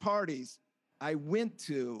best parties I went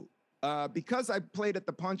to because I played at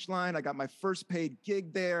the Punchline. I got my first paid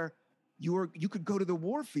gig there. You could go to the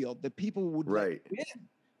Warfield. The people would let you in.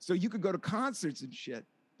 So you could go to concerts and shit.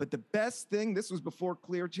 But the best thing, this was before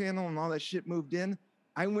Clear Channel and all that shit moved in.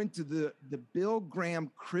 I went to the Bill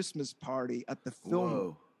Graham Christmas party at the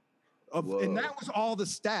Fillmore. And that was all the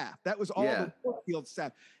staff. That was all the Warfield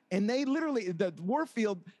staff. And they literally, the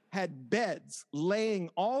Warfield had beds laying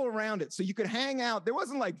all around it. So you could hang out. There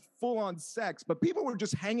wasn't like full on sex, but people were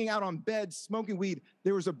just hanging out on beds, smoking weed.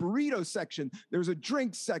 There was a burrito section. There was a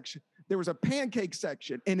drink section. There was a pancake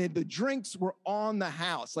section. And the drinks were on the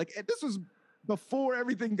house. Like this was before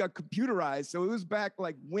everything got computerized. So it was back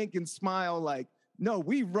like wink and smile. Like, no,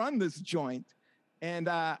 we run this joint. And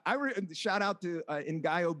shout out to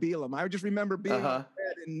Ngaio Beelam. I just remember being on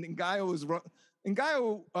bed, and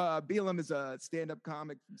Ngaio Beelam is a stand-up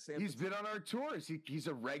comic from San Francisco. He's been on our tours. He's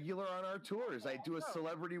a regular on our tours. I do a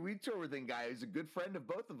celebrity weed tour with Ngaio. He's a good friend of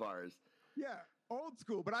both of ours. Yeah, old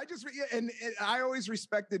school. But I just and I always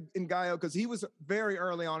respected Ngaio because he was very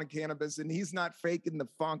early on in cannabis, and he's not faking the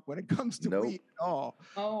funk when it comes to weed at all.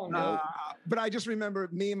 Oh no. But I just remember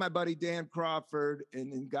me and my buddy Dan Crawford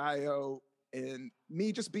and Ngaio, and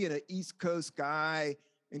me just being an East Coast guy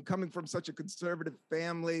and coming from such a conservative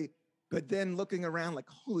family, but then looking around like,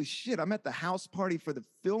 holy shit, I'm at the house party for the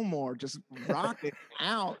Fillmore, just rocking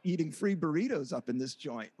out, eating free burritos up in this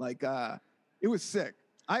joint. Like, it was sick.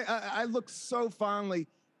 I look so fondly.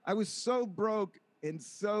 I was so broke and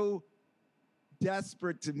so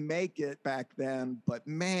desperate to make it back then, but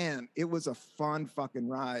man, it was a fun fucking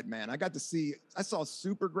ride, man. I saw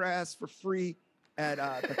Supergrass for free at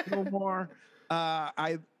the Fillmore.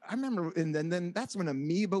 I remember, and then that's when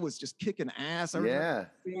Amoeba was just kicking ass. I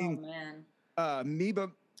remember seeing Amoeba.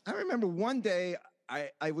 I remember one day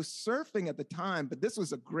I was surfing at the time, but this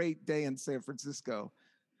was a great day in San Francisco.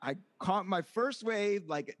 I caught my first wave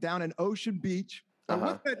like down in Ocean Beach.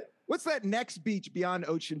 What's that next beach beyond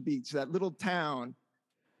Ocean Beach? That little town,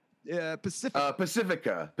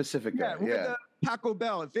 Pacifica. Yeah. Taco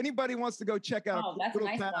Bell. If anybody wants to go check out a that's little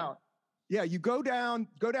a nice town, one. yeah, you go down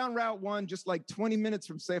Route 1, just like 20 minutes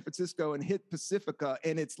from San Francisco, and hit Pacifica,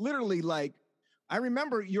 and it's literally like, I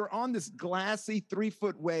remember you're on this glassy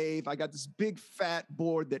 3-foot wave. I got this big fat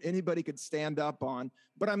board that anybody could stand up on,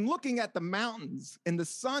 but I'm looking at the mountains and the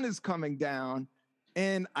sun is coming down,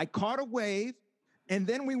 and I caught a wave, and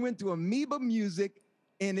then we went to Amoeba Music,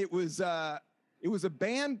 and it was a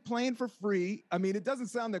band playing for free. I mean, it doesn't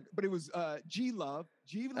sound like, but it was G-Love.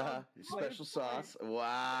 G-Love. Special sauce.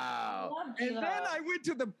 Wow. And then I went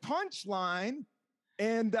to the Punchline,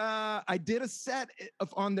 and I did a set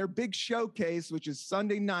on their big showcase, which is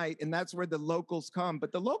Sunday night, and that's where the locals come.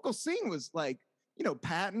 But the local scene was like,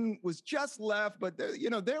 Patton was just left, but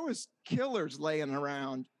there was killers laying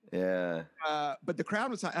around. Yeah. But the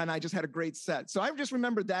crowd was high, and I just had a great set. So I just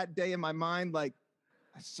remember that day in my mind, like,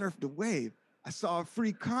 I surfed a wave. I saw a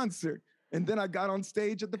free concert, and then I got on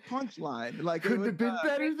stage at the Punchline. Like, couldn't have been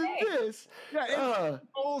better than this. Yeah,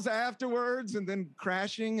 goals afterwards, and then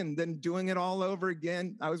crashing, and then doing it all over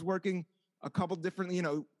again. I was working a couple different,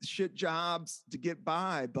 shit jobs to get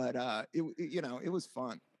by, but it was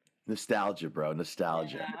fun. Nostalgia, bro.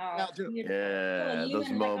 Nostalgia. Yeah,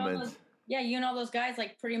 those moments. You and all those guys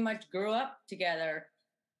like pretty much grew up together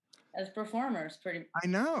as performers. I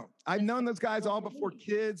know. I've known those guys all before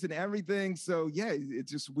kids and everything. So yeah, it's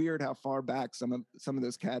just weird how far back some of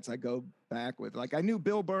those cats I go back with. Like, I knew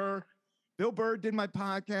Bill Burr. Bill Burr did my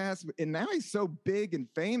podcast, and now he's so big and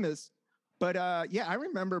famous. But I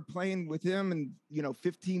remember playing with him and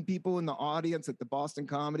 15 people in the audience at the Boston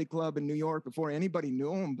Comedy Club in New York before anybody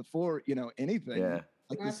knew him, before anything. Yeah.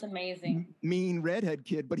 Like, that's amazing. Mean redhead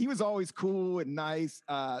kid, but he was always cool and nice.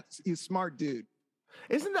 He's a smart dude.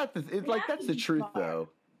 Isn't that that's the truth, though?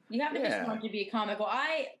 You have to be smart to be a comic. Well,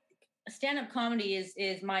 stand-up comedy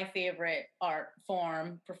is my favorite art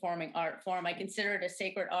form, performing art form. I consider it a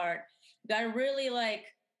sacred art. You got to really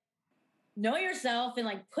know yourself and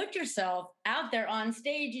put yourself out there on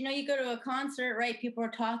stage. You go to a concert, right? People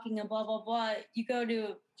are talking and blah, blah, blah. You go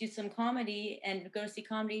to do some comedy and go to see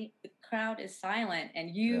comedy. The crowd is silent,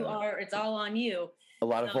 and it's all on you. A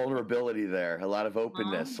lot of vulnerability there, a lot of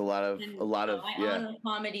openness, a lot of. On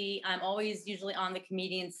comedy, I'm always usually on the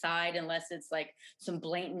comedian side, unless it's like some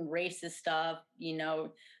blatant racist stuff,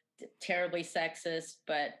 terribly sexist.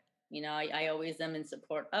 But I always am in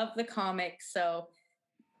support of the comic. So.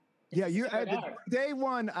 Yeah, day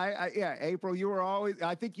one. April, you were always.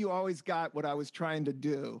 I think you always got what I was trying to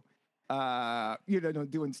do.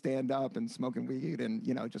 Doing stand up and smoking weed and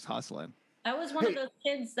just hustling. I was one of those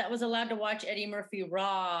kids that was allowed to watch Eddie Murphy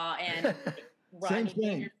Raw and Rodney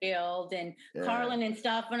Dangerfield and Carlin and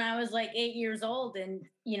stuff when I was like 8 years old. And,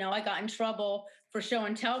 I got in trouble for show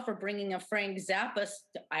and tell for bringing a Frank Zappa.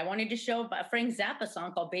 I wanted to show a Frank Zappa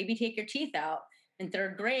song called Baby Take Your Teeth Out in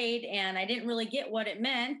 3rd grade. And I didn't really get what it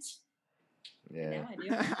meant. Yeah. Now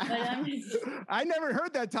I do. I never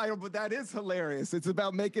heard that title, but that is hilarious. It's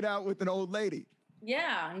about making out with an old lady.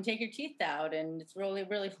 Yeah, and take your teeth out, and it's really,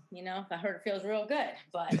 really, I heard it feels real good.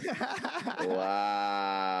 But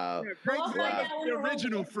wow, the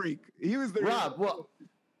original freak. He was the Rob. Well,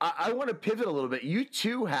 I want to pivot a little bit. You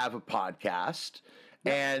too have a podcast,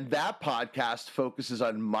 and that podcast focuses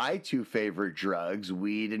on my 2 favorite drugs: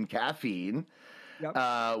 weed and caffeine.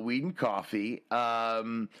 Weed and coffee.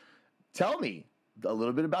 Tell me a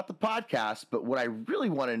little bit about the podcast, but what I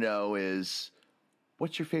really want to know is,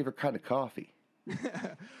 what's your favorite kind of coffee?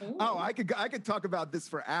 I could talk about this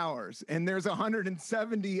for hours, and there's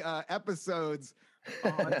 170 episodes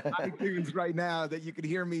on iTunes right now that you could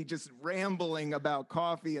hear me just rambling about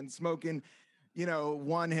coffee and smoking,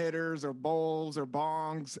 one hitters or bowls or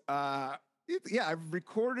bongs. I've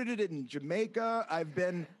recorded it in Jamaica.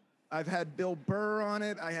 I've had Bill Burr on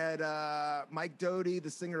it. I had Mike Doty, the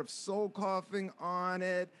singer of Soul Coughing, on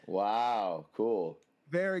it. Wow, cool.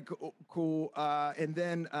 Very cool. And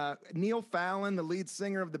then Neil Fallon, the lead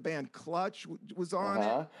singer of the band Clutch, was on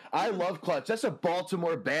it. I love Clutch. That's a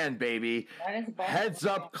Baltimore band, baby. Heads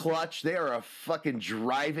up, Clutch. They are a fucking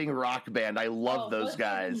driving rock band. I love those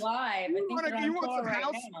guys. Live. You want some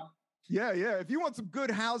house? Yeah. If you want some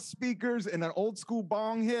good house speakers and an old school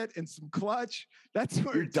bong hit and some Clutch, that's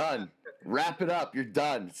where you're done. Wrap it up. You're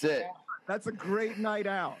done. That's it. That's a great night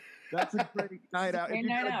out. That's a great night out. If you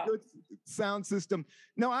got a good sound system.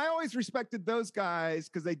 No, I always respected those guys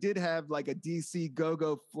because they did have like a DC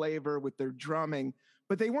go-go flavor with their drumming,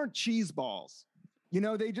 but they weren't cheese balls.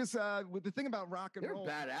 They just with the thing about rock and roll.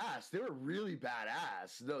 They were badass. They were really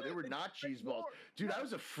badass. No, they were not cheese balls. Dude, I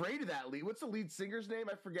was afraid of that lead. What's the lead singer's name?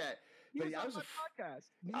 I forget. But I was podcast.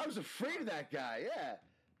 I was afraid of that guy. Yeah.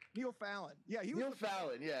 Neil Fallon. Yeah, Neil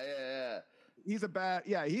Fallon. Yeah. He's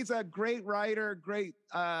a great writer. Great.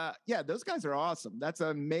 Those guys are awesome. That's an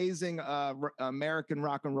amazing American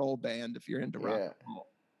rock and roll band if you're into rock and roll.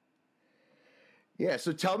 Yeah.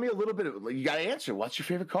 So tell me a little bit. You got to answer. What's your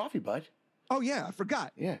favorite coffee, bud? Oh yeah, I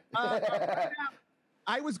forgot. Yeah.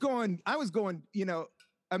 I was going,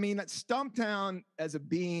 Stumptown as a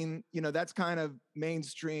bean, that's kind of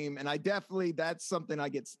mainstream. And that's something I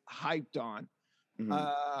get hyped on.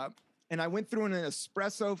 Mm-hmm. And I went through an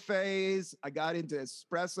espresso phase. I got into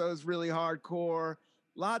espressos really hardcore.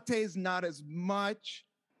 Lattes, not as much.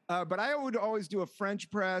 But I would always do a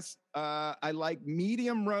French press. I like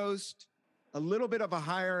medium roast, a little bit of a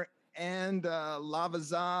higher end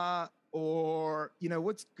Lavazza, or,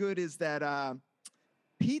 what's good is that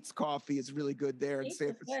Pete's coffee is really good there in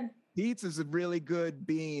San Francisco. Pete's is a really good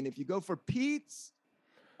bean. If you go for Pete's,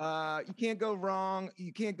 you can't go wrong.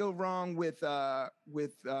 You can't go wrong with Stumptown.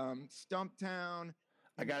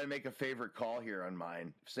 I got to make a favorite call here on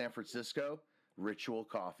mine. San Francisco, Ritual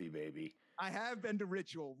Coffee, baby. I have been to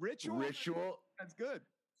Ritual. Ritual. That's good.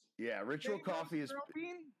 Yeah, Ritual Coffee is.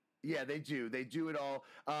 Bean? Yeah, they do. They do it all.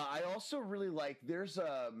 I also really like. There's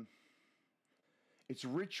It's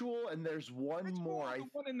Ritual, and there's one more. The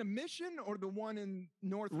one in the Mission or the one in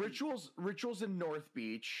North Beach? Ritual's in North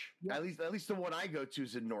Beach. Yeah. At least the one I go to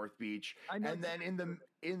is in North Beach. And then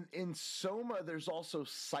in Soma, there's also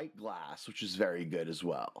Sight Glass, which is very good as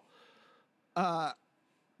well.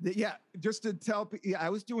 Just to tell people, I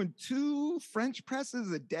was doing 2 French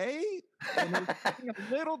presses a day, and it was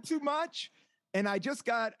a little too much. And I just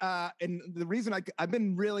got, and the reason I've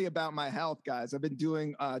been really about my health, guys. I've been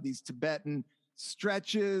doing these Tibetan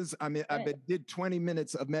stretches. I did 20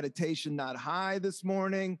 minutes of meditation, not high this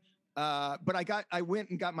morning. But I went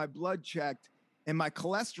and got my blood checked, and my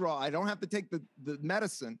cholesterol, I don't have to take the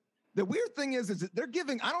medicine. The weird thing is that they're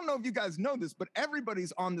giving, I don't know if you guys know this, but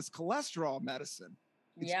everybody's on this cholesterol medicine.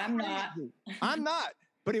 I'm not. I'm not,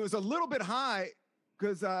 but it was a little bit high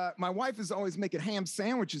because my wife is always making ham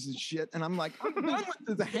sandwiches and shit. And I'm like, I'm done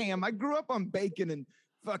with the ham. I grew up on bacon and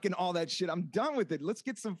fucking all that shit. I'm done with it. Let's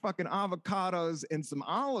get some fucking avocados and some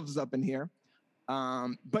olives up in here.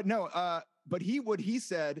 But what he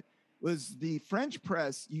said was the French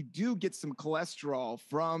press, you do get some cholesterol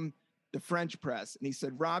from the French press. And he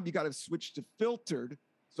said, Rob, you got to switch to filtered.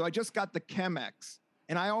 So I just got the Chemex.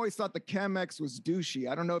 And I always thought the Chemex was douchey.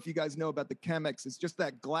 I don't know if you guys know about the Chemex. It's just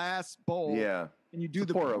that glass bowl. Yeah. And you do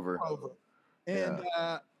the pour over. And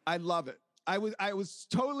I love it. I was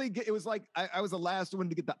totally, it was like, I was the last one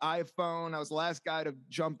to get the iPhone. I was the last guy to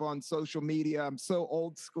jump on social media. I'm so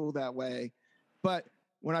old school that way. But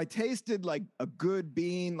when I tasted like a good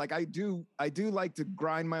bean, like I do like to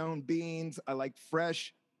grind my own beans. I like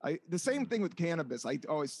fresh. The same thing with cannabis. I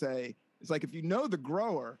always say, it's like, if you know the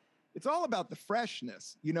grower, it's all about the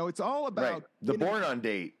freshness. It's all about the born on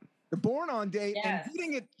date. The born on date, yes. And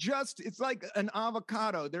getting it it's like an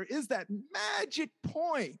avocado. There is that magic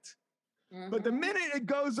point. Mm-hmm. But the minute it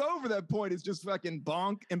goes over that point, it's just fucking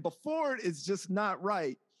bonk. And before it's just not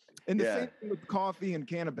right. And the same thing with coffee and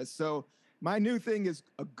cannabis. So my new thing is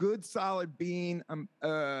a good solid bean.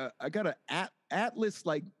 I got an Atlas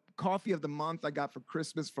like coffee of the month I got for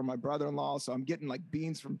Christmas from my brother-in-law. So I'm getting like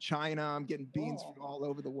beans from China. I'm getting beans from all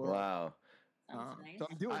over the world. Wow. Nice. So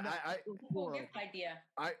I'm doing that. Cool gift idea.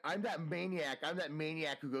 I'm that maniac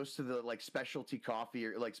who goes to the like specialty coffee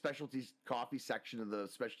or like specialty coffee section of the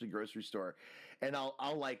specialty grocery store, and I'll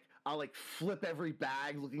flip every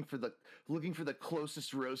bag looking for the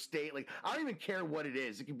closest roast date. Like I don't even care what it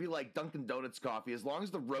is. It could be like Dunkin' Donuts coffee as long as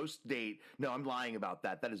the roast date. No, I'm lying about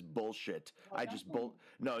that. That is bullshit.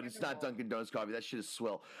 No, it's not Dunkin' Donuts coffee. That shit is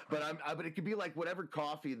swill. But but it could be like whatever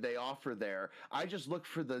coffee they offer there. I just look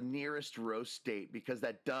for the nearest roast date because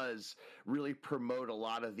that does really promote a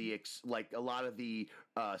lot of the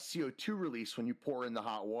CO2 release when you pour in the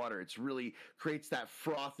hot water. It's really creates that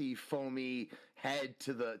frothy, foamy head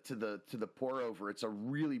to the pour over. It's a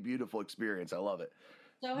really beautiful experience. I love it.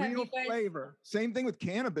 So real flavor. Same thing with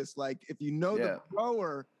cannabis. Like if you know the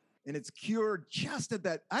grower and it's cured just at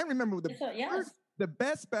that. I remember the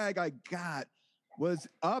best bag I got was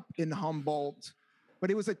up in Humboldt,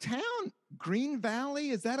 but it was a town, Green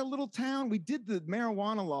Valley. Is that a little town? We did the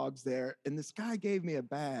Marijuana-logues there, and this guy gave me a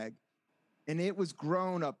bag, and it was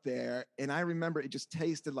grown up there. And I remember it just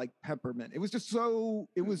tasted like peppermint. It was just so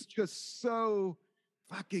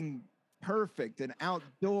fucking perfect and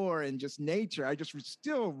outdoor and just nature. I just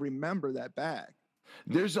still remember that bag.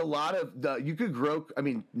 There's a lot of you could grow. I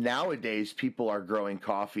mean, nowadays people are growing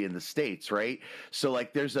coffee in the States, right? So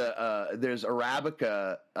like, there's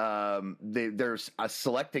Arabica. There's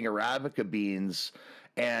selecting Arabica beans,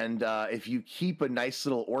 and if you keep a nice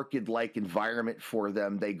little orchid-like environment for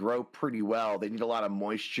them, they grow pretty well. They need a lot of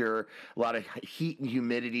moisture, a lot of heat and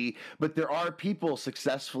humidity. But there are people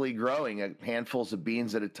successfully growing handfuls of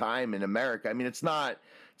beans at a time in America. I mean, it's not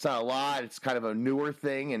a lot. It's kind of a newer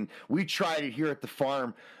thing, and we tried it here at the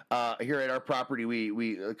farm, here at our property.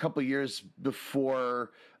 We a couple of years before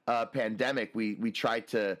pandemic, we tried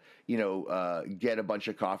to get a bunch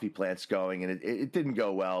of coffee plants going, and it didn't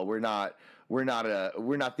go well. We're not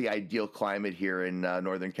the ideal climate here in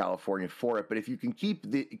Northern California for it. But if you can keep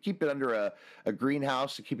it under a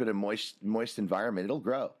greenhouse, keep it a moist environment, it'll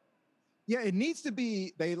grow. Yeah, it needs to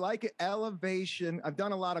be, they like it elevation. I've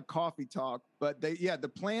done a lot of coffee talk, but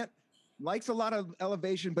the plant likes a lot of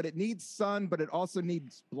elevation, but it needs sun, but it also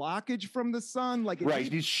needs blockage from the sun. Like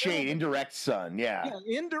it needs shade, indirect sun. Yeah,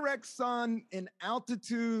 indirect sun and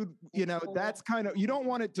altitude, that's kind of, you don't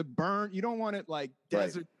want it to burn. You don't want it like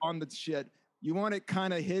desert on the shit. You want it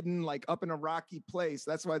kind of hidden, like up in a rocky place.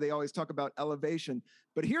 That's why they always talk about elevation.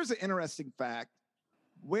 But here's an interesting fact.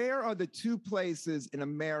 Where are the two places in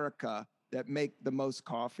America that make the most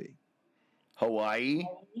coffee? Hawaii.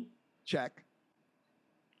 Check.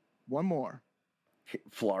 One more.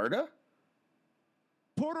 Florida.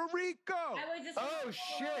 Puerto Rico. Oh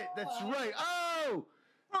shit, that's right. Oh,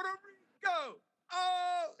 Puerto Rico.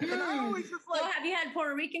 Oh, and I always just like. So have you had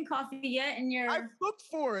Puerto Rican coffee yet? I've looked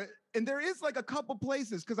for it, and there is like a couple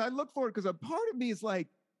places because I look for it because a part of me is like,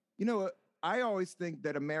 I always think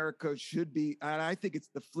that America should be, and I think it's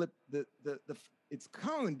the flip. It's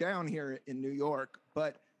coming down here in New York,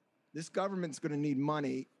 but this government's going to need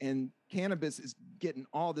money, and cannabis is getting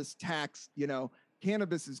all this tax.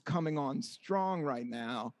 Cannabis is coming on strong right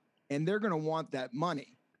now, and they're going to want that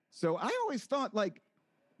money. So I always thought, like,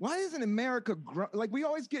 why isn't America like we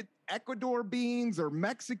always get Ecuador beans or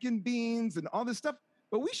Mexican beans and all this stuff?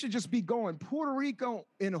 But we should just be going Puerto Rico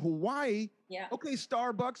and Hawaii. Yeah. Okay,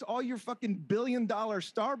 Starbucks, all your fucking $1 billion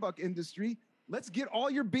Starbucks industry. Let's get all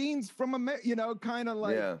your beans from America. Kind of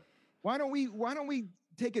like, why don't we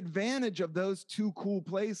take advantage of those two cool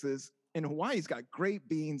places? And Hawaii's got great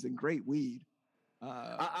beans and great weed.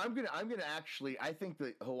 I'm gonna actually. I think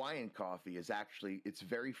the Hawaiian coffee is actually, it's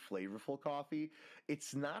very flavorful coffee.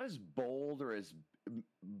 It's not as bold or as,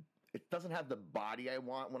 it doesn't have the body I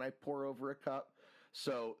want when I pour over a cup.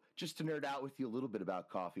 So just to nerd out with you a little bit about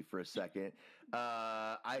coffee for a second,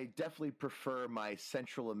 I definitely prefer my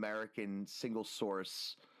Central American single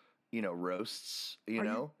source, roasts.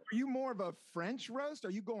 Are you more of a French roast?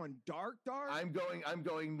 Are you going dark? I'm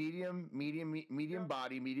going medium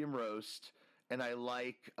body, medium roast, and I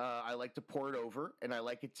like to pour it over, and I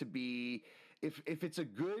like it to be. If it's a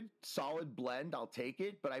good solid blend, I'll take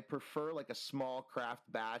it, but I prefer like a small craft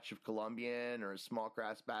batch of Colombian or a small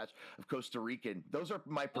craft batch of Costa Rican. Those are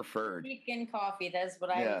my preferred. Costa Rican coffee, that's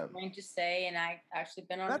what I was going to say, and I actually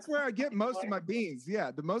been on. That's where I get most of my beans.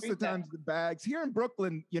 Yeah, most of the times the bags here in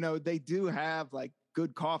Brooklyn, they do have like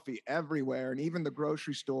good coffee everywhere, and even the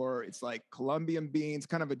grocery store, it's like Colombian beans,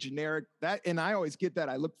 kind of a generic that, and I always get that.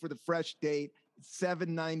 I look for the fresh date. It's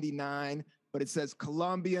 $7.99. But it says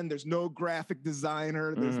Colombian. There's no graphic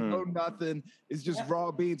designer. There's no nothing. It's just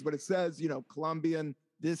raw beans. But it says, Colombian,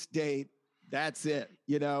 this date. That's it,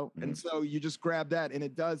 And so you just grab that, and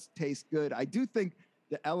it does taste good. I do think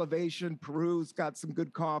the elevation, Peru's got some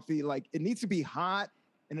good coffee. Like, it needs to be hot,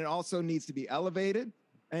 and it also needs to be elevated.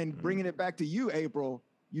 And bringing it back to you, April,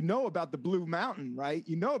 about the Blue Mountain, right?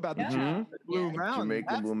 About the Blue Mountain.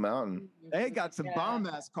 Jamaican Blue Mountain. They got some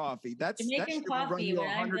bomb-ass coffee. That's Jamaican run coffee. you When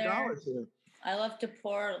I'm there, $100 here. I love to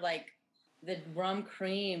pour like the rum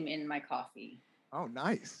cream in my coffee. Oh,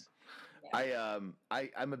 nice. Yeah.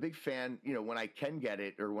 I'm a big fan, when I can get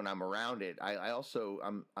it or when I'm around it.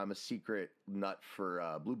 I'm a secret nut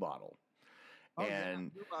for Blue Bottle. Oh,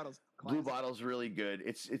 and yeah. Blue Bottle's really good.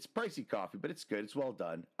 It's pricey coffee, but it's good. It's well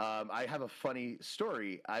done. I have a funny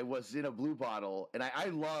story. I was in a Blue Bottle, and I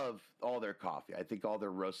love all their coffee. I think all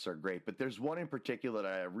their roasts are great, but there's one in particular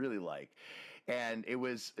that I really like. And it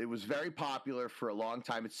was very popular for a long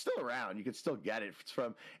time. It's still around. You can still get it.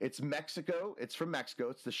 It's Mexico. It's from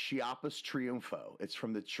Mexico. It's the Chiapas Triunfo. It's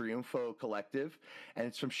from the Triunfo Collective, and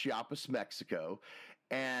it's from Chiapas, Mexico.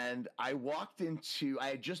 And I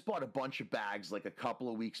had just bought a bunch of bags like a couple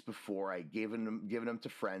of weeks before. I given them to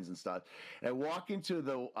friends and stuff. And I walk into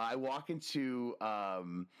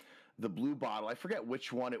the Blue Bottle. I forget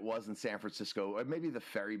which one it was in San Francisco, or maybe the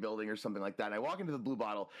Ferry Building or something like that. And I walk into the Blue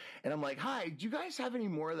Bottle and I'm like, hi, do you guys have any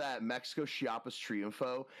more of that Mexico Chiapas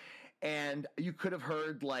Triunfo? And you could have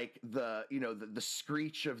heard like the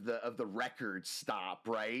screech of the record stop,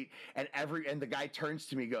 right? And the guy turns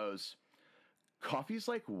to me, goes, coffee's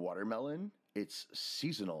like watermelon. It's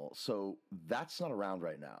seasonal, so that's not around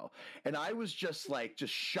right now. And I was just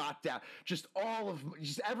shot down. Just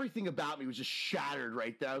everything about me was just shattered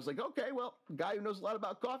right there. I was like, okay, well, a guy who knows a lot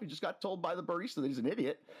about coffee just got told by the barista that he's an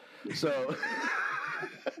idiot. So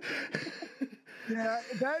yeah,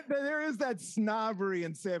 there is that snobbery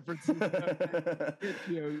in San Francisco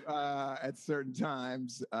at certain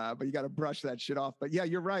times, but you got to brush that shit off. But yeah,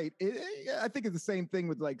 you're right. I think it's the same thing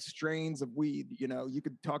with like strains of weed. You know, you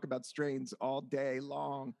could talk about strains all day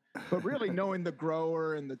long, but really knowing the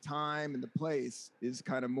grower and the time and the place is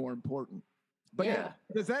kind of more important. But yeah,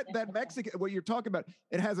 does that Mexican, what you're talking about,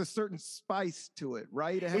 it has a certain spice to it,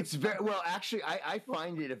 right? It's very, well, actually, I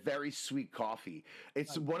find it a very sweet coffee.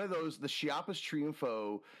 It's one of those, the Chiapas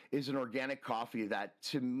Triunfo is an organic coffee that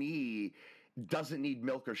to me doesn't need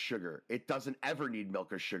milk or sugar. It doesn't ever need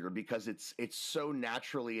milk or sugar because it's so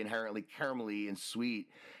naturally, inherently caramelly and sweet.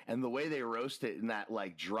 And the way they roast it in that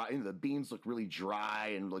like dry, the beans look really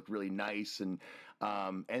dry and look really nice. And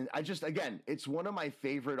I just, again, it's one of my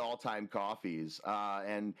favorite all-time coffees.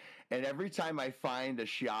 And every time I find a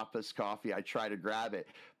Chiapas coffee, I try to grab it.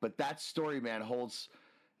 But that story, man,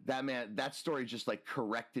 that story just like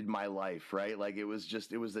corrected my life, right? Like it was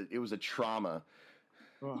a trauma.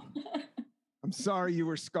 Oh. I'm sorry you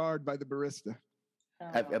were scarred by the barista.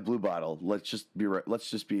 At Blue Bottle. Let's just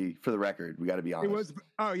be for the record. We got to be honest.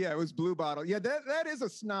 It was Blue Bottle. Yeah, that is a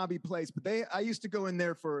snobby place. But I used to go in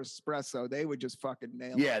there for espresso. They would just fucking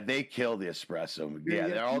nail it. Yeah, they kill the espresso. Yeah,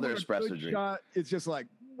 they're all their espresso drink. It's just like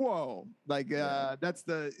whoa, like that's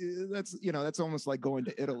almost like going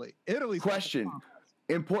to Italy.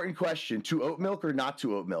 Important question: to oat milk or not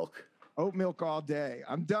to oat milk? Oat milk all day.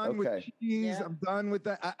 I'm done with cheese. Yeah. I'm done with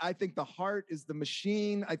that. I think the heart is the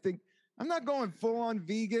machine. I think I'm not going full on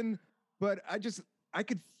vegan, but I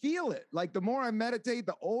could feel it. Like the more I meditate,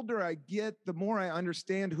 the older I get, the more I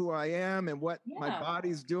understand who I am and what my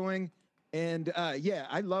body's doing. And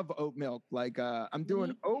I love oat milk. Like I'm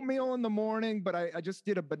doing oatmeal in the morning, but I just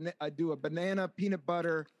did I do a banana peanut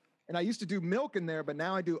butter, and I used to do milk in there, but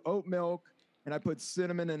now I do oat milk. And I put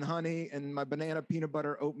cinnamon and honey, and my banana peanut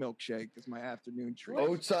butter oat milk shake is my afternoon treat.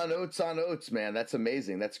 Oats on oats, man. That's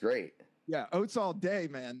amazing. That's great. Yeah, oats all day,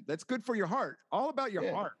 man. That's good for your heart. All about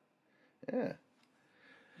your heart. Yeah.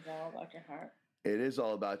 It's all about your heart. It is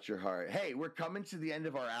all about your heart. Hey, we're coming to the end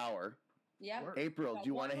of our hour. Yeah. April, do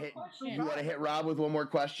you want to hit Rob with one more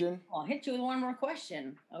question? I'll hit you with one more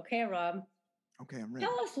question. Okay, Rob. Okay, I'm ready.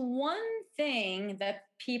 Tell us one thing that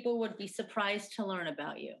people would be surprised to learn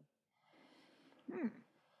about you.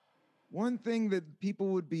 One thing that people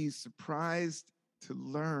would be surprised to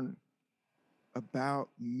learn about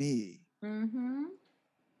me. Mm-hmm.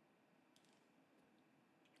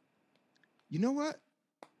 You know what?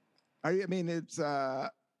 I mean, it's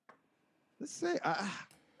let's say I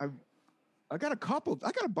got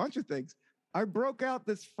a bunch of things. I broke out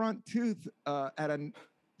this front tooth at a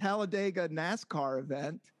Talladega NASCAR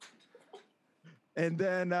event. And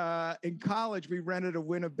then in college, we rented a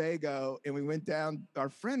Winnebago and we went down. Our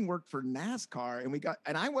friend worked for NASCAR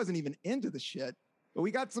and I wasn't even into the shit, but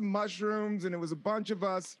we got some mushrooms and it was a bunch of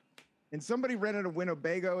us. And somebody rented a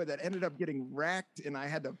Winnebago that ended up getting wrecked and I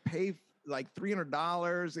had to pay like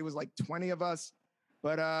 $300. It was like 20 of us.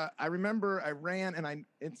 But I remember I ran and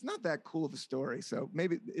it's not that cool of a story. So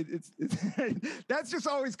maybe it's that's just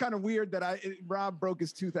always kind of weird that Rob broke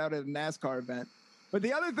his tooth out at a NASCAR event. But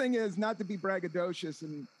the other thing is, not to be braggadocious,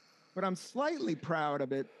 but I'm slightly proud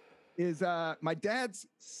of it, is my dad's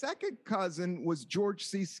second cousin was George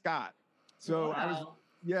C. Scott. So wow.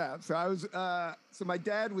 So my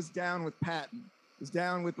dad was down with Patton, was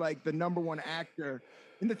down with like the #1 actor.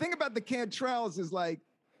 And the thing about the Cantrells is like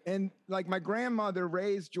my grandmother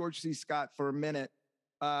raised George C. Scott for a minute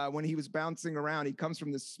when he was bouncing around. He comes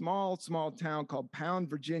from this small town called Pound,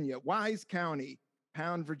 Virginia, Wise County,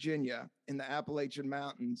 Pound, Virginia, in the Appalachian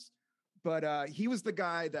Mountains. But he was the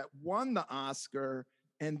guy that won the Oscar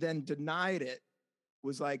and then denied it,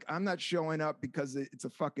 was like, I'm not showing up because it's a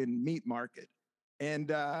fucking meat market. And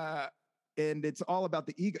it's all about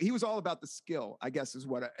the ego. He was all about the skill, I guess is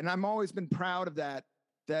what, and I've always been proud of that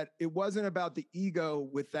it wasn't about the ego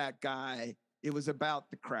with that guy. It was about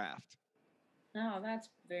the craft. Oh, that's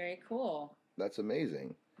very cool. That's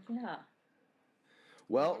amazing. Yeah.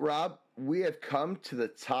 Well, Rob, we have come to the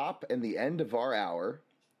top and the end of our hour.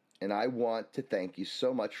 and I want to thank you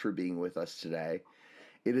so much for being with us today.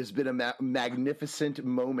 It has been a magnificent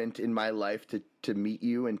moment in my life to meet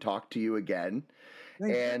you and talk to you again.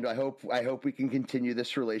 And I hope we can continue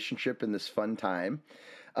this relationship and this fun time.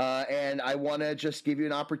 And I want to just give you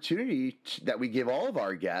an opportunity that we give all of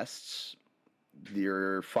our guests,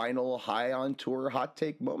 your final high on tour hot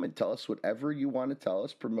take moment. Tell us whatever you want to tell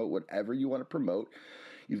us, promote whatever you want to promote.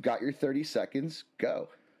 You've got your 30 seconds. Go.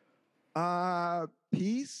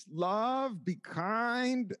 Peace, love, be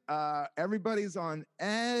kind. Everybody's on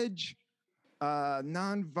edge.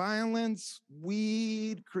 Nonviolence,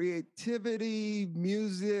 weed, creativity,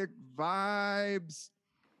 music, vibes.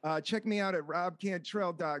 Check me out at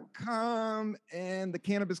robcantrell.com and the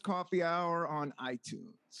Cannabis Coffee Hour on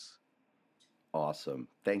iTunes. Awesome.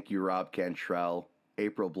 Thank you, Rob Cantrell.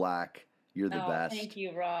 April Black, you're the best. Thank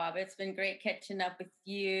you, Rob. It's been great catching up with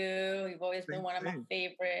you. You've always been one of my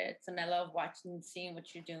favorites, and I love watching and seeing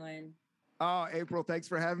what you're doing. Oh, April, thanks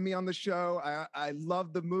for having me on the show. I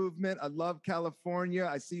love the movement. I love California.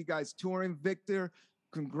 I see you guys touring. Victor,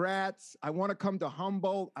 congrats. I want to come to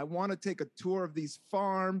Humboldt. I want to take a tour of these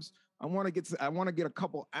farms. I want to get a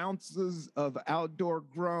couple ounces of outdoor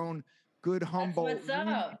grown, good Humboldt.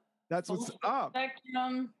 That's what's up.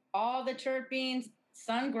 Spectrum, all the terpenes,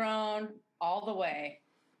 sun-grown, all the way.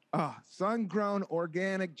 Sun-grown,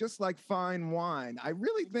 organic, just like fine wine. I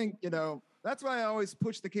really think, that's why I always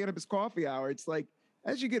push the Cannabis Coffee Hour. It's like,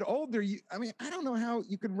 as you get older, I don't know how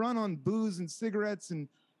you can run on booze and cigarettes and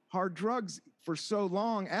hard drugs for so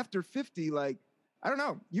long. After 50, I don't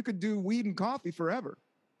know, you could do weed and coffee forever.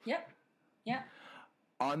 Yep.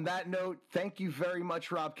 On that note, thank you very much,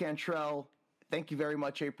 Rob Cantrell. Thank you very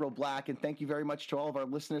much, April Black, and thank you very much to all of our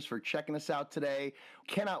listeners for checking us out today.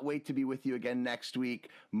 Cannot wait to be with you again next week.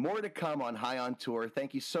 More to come on High on Tour.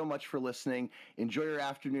 Thank you so much for listening. Enjoy your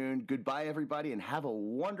afternoon. Goodbye, everybody, and have a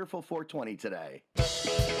wonderful 420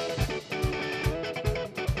 today.